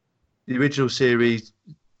the original series,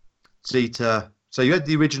 Zeta. So you had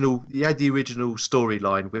the original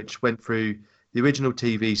storyline, which went through the original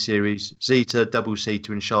TV series, Zeta, Double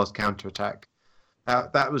Zeta, and Char's Counterattack.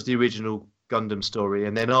 That was the original Gundam story,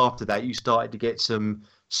 and then after that, you started to get some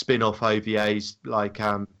spin-off OVAs like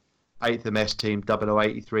 8th MS Team,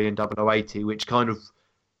 0083 and 0080, which kind of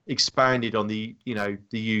expanded on the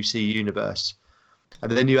the UC universe.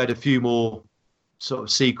 And then you had a few more sort of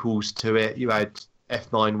sequels to it. You had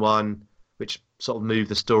F91, which sort of moved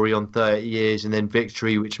the story on 30 years, and then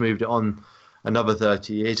Victory, which moved it on another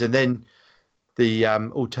 30 years, and then the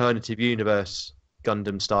alternative universe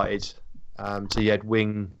Gundam started. So you had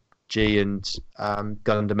Wing G and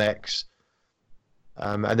Gundam X,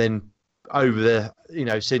 and then over the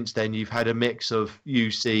since then you've had a mix of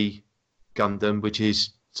UC Gundam, which is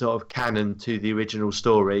sort of canon to the original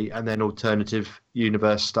story, and then alternative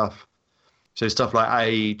universe stuff. So stuff like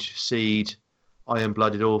Age, Seed, Iron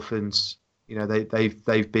Blooded Orphans.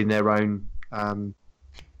 They've been their own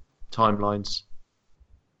timelines.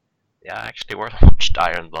 Yeah, I actually watched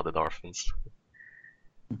Iron Blooded Orphans.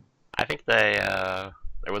 I think there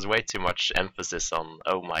was way too much emphasis on,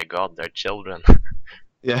 oh my god, they're children.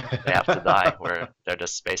 Yeah. They have to die, where they're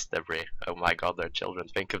just space debris. Oh my god, they're children.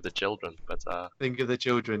 Think of the children. But think of the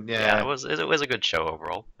children. Yeah, it was a good show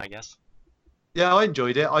overall, I guess. Yeah, I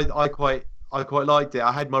enjoyed it. I quite liked it.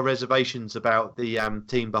 I had my reservations about the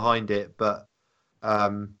team behind it, but I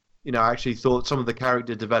actually thought some of the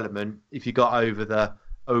character development, if you got over the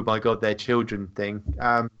oh my god they're children thing,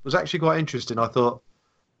 was actually quite interesting. I thought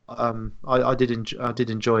I did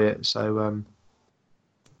enjoy it. So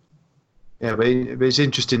yeah, but it's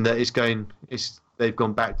interesting that they've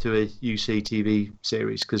gone back to a UC TV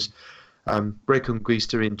series because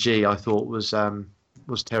Reconquista in G I thought was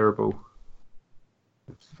terrible.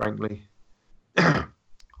 Frankly,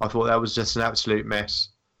 I thought that was just an absolute mess.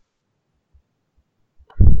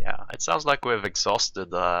 Yeah, it sounds like we've exhausted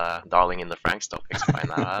Darling in the Franxx topics by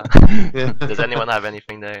now. Yeah. Does anyone have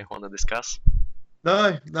anything they want to discuss?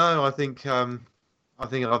 No. I think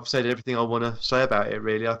I've said everything I want to say about it.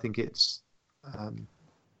 Really, I think it's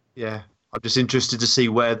yeah. I'm just interested to see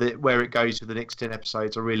where it goes for the next 10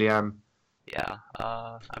 episodes. I really am. Yeah,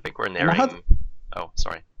 I think we're I nearing. had- Oh,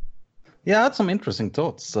 sorry. Yeah, I had some interesting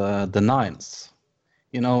thoughts. The nines,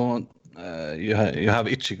 you know, you have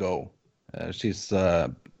Ichigo. She's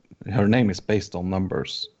her name is based on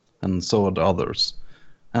numbers, and so are the others.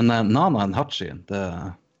 And Nana and Hachi,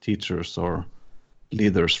 the teachers or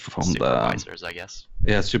leaders from Supervisors, I guess.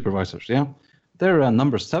 supervisors. Yeah, they're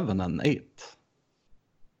number 7 and 8,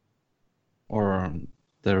 or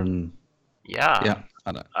they're Yeah.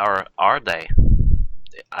 I don't- Are they?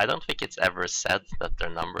 I don't think it's ever said that their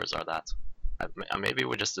numbers are that. Maybe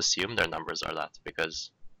we just assume their numbers are that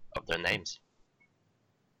because of their names.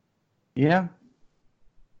 yeah.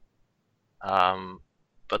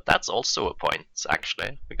 But that's also a point,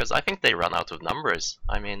 actually, because I think they run out of numbers.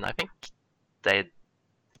 I mean, I think they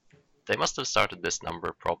must have started this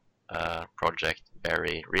number project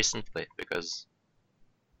very recently because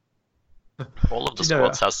all of the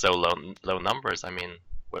squads have so low numbers. I mean,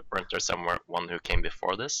 weren't there someone who came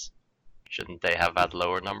before this? Shouldn't they have had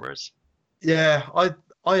lower numbers? Yeah,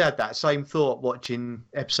 I had that same thought watching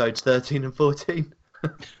episodes 13 and 14.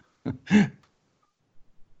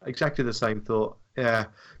 Exactly the same thought. Yeah,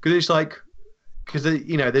 because it's like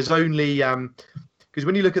there's only because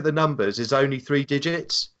when you look at the numbers, there's only 3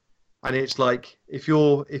 digits, and it's like if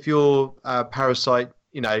you're parasite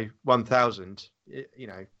 1000,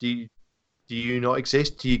 do you not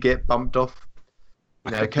exist? Do you get bumped off?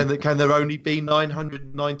 Can there only be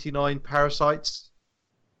 999 parasites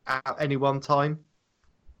at any one time?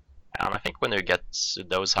 And I think when you get to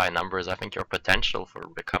those high numbers, I think your potential for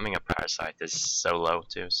becoming a parasite is so low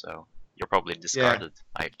too. So you're probably discarded,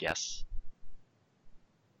 I guess.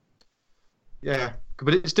 Yeah,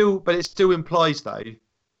 but it still implies though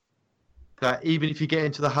that even if you get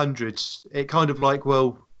into the hundreds, it kind of like,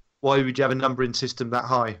 well, why would you have a numbering system that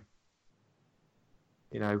high?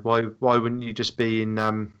 Why wouldn't you just be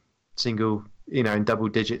in single, in double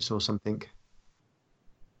digits or something?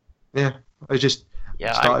 Yeah, I just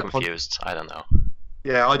I'm confused. I don't know.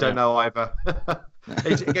 Yeah, I don't know either.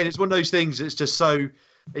 It's one of those things that's just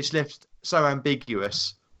it's left so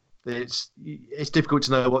ambiguous that it's difficult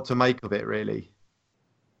to know what to make of it, really.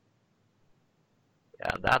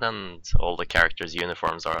 Yeah, that and all the characters'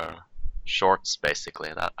 uniforms are shorts, basically.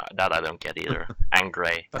 That I don't get either. And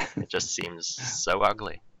grey. It just seems so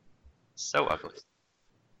ugly. So ugly.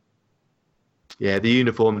 Yeah, the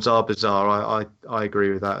uniforms are bizarre. I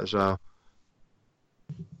agree with that as well.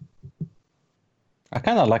 I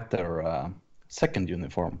kind of like their second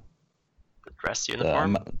uniform. The dress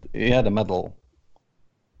uniform? The medal.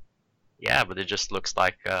 Yeah, but it just looks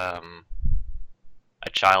like a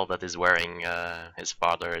child that is wearing his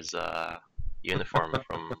father's uniform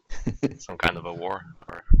from some kind of a war.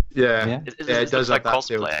 Yeah. It does like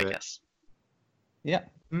cosplay, I guess. Yeah.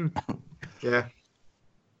 Yeah.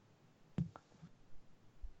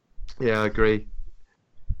 Yeah, I agree.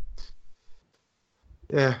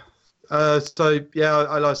 Yeah. So yeah,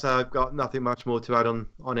 I like to say I've got nothing much more to add on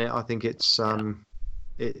it. I think it's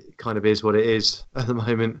it kind of is what it is at the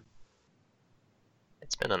moment.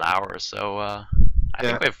 It's been an hour, so I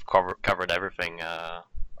think we've covered everything,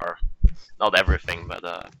 or not everything,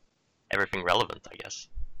 but everything relevant, I guess.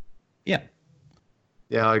 Yeah.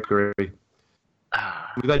 Yeah, I agree.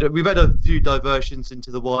 We've had a few diversions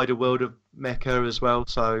into the wider world of mecha as well.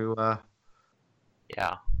 So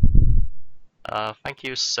yeah. Thank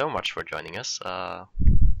you so much for joining us. I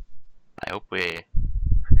hope we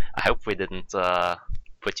didn't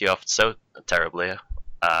put you off so terribly of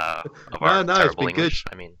our terrible English.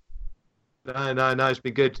 Good. I mean, no, it's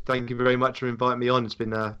been good. Thank you very much for inviting me on. It's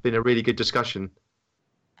been a really good discussion.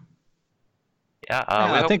 Yeah,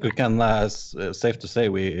 I think we can safe to say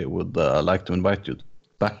we would like to invite you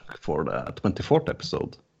back for the 24th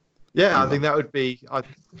episode. Yeah, I think that would be. I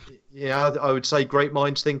would say great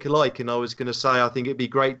minds think alike, and I was going to say I think it'd be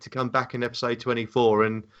great to come back in episode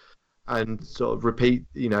 24 and sort of repeat,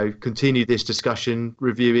 continue this discussion,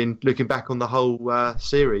 reviewing, looking back on the whole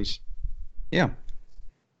series. Yeah,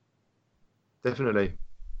 definitely.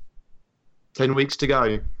 10 weeks to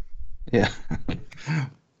go. Yeah.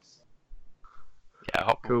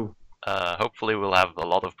 Yeah, Cool. hopefully we'll have a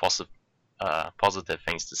lot of positive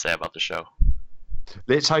things to say about the show.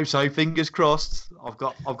 Let's hope so. Fingers crossed. I've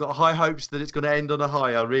got high hopes that it's going to end on a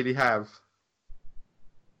high. I really have.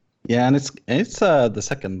 Yeah, and it's the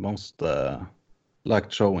second most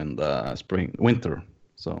liked show in the winter.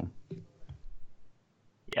 So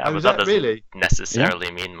Yeah, Oh, but is that that doesn't really?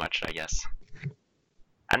 necessarily mean much, I guess.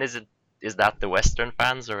 And is that the Western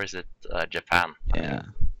fans or is it Japan?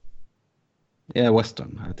 yeah,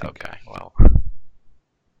 Western, I think. Okay, well,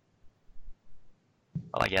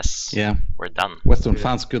 I guess Yeah, we're done. Western Yeah.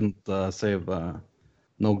 fans couldn't save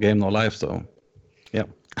No Game No Life, so yeah.